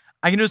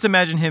 I can just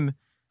imagine him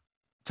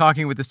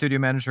talking with the studio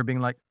manager,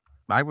 being like,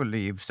 I will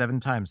leave 7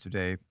 times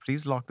today.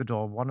 Please lock the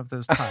door one of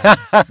those times.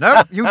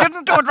 No, you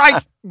didn't do it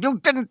right. You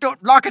didn't do it.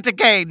 Lock it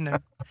again.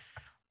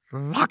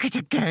 Lock it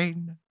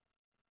again.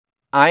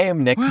 I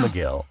am Nick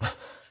McGill.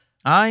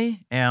 I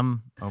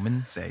am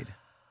Omen Said.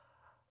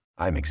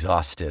 I'm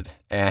exhausted.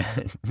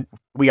 And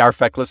we are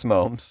Feckless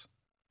Momes.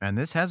 And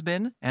this has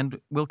been,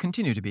 and will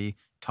continue to be,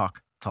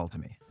 Talk Tall to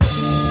Me.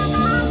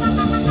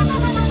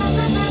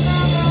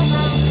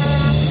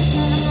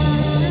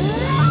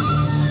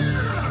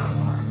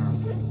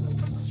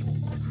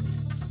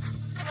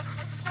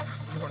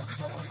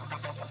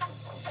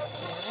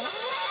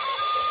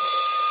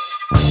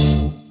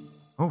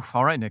 Oof,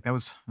 all right, Nick, that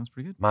was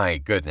pretty good. My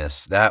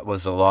goodness, that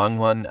was a long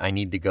one. I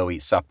need to go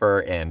eat supper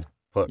and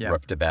put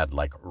Rook to bed,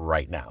 like,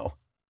 right now. All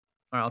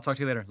right, I'll talk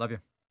to you later. Love you.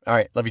 All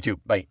right, love you too.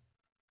 Bye.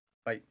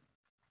 Bye.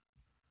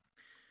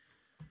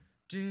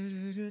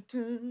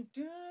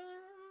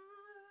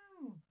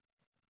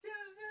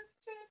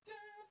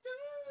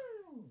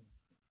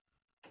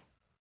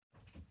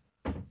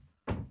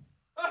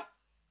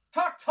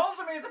 Talk Tall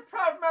to Me is a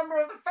proud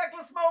member of the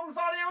Feckless Momes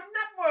Audio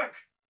Network.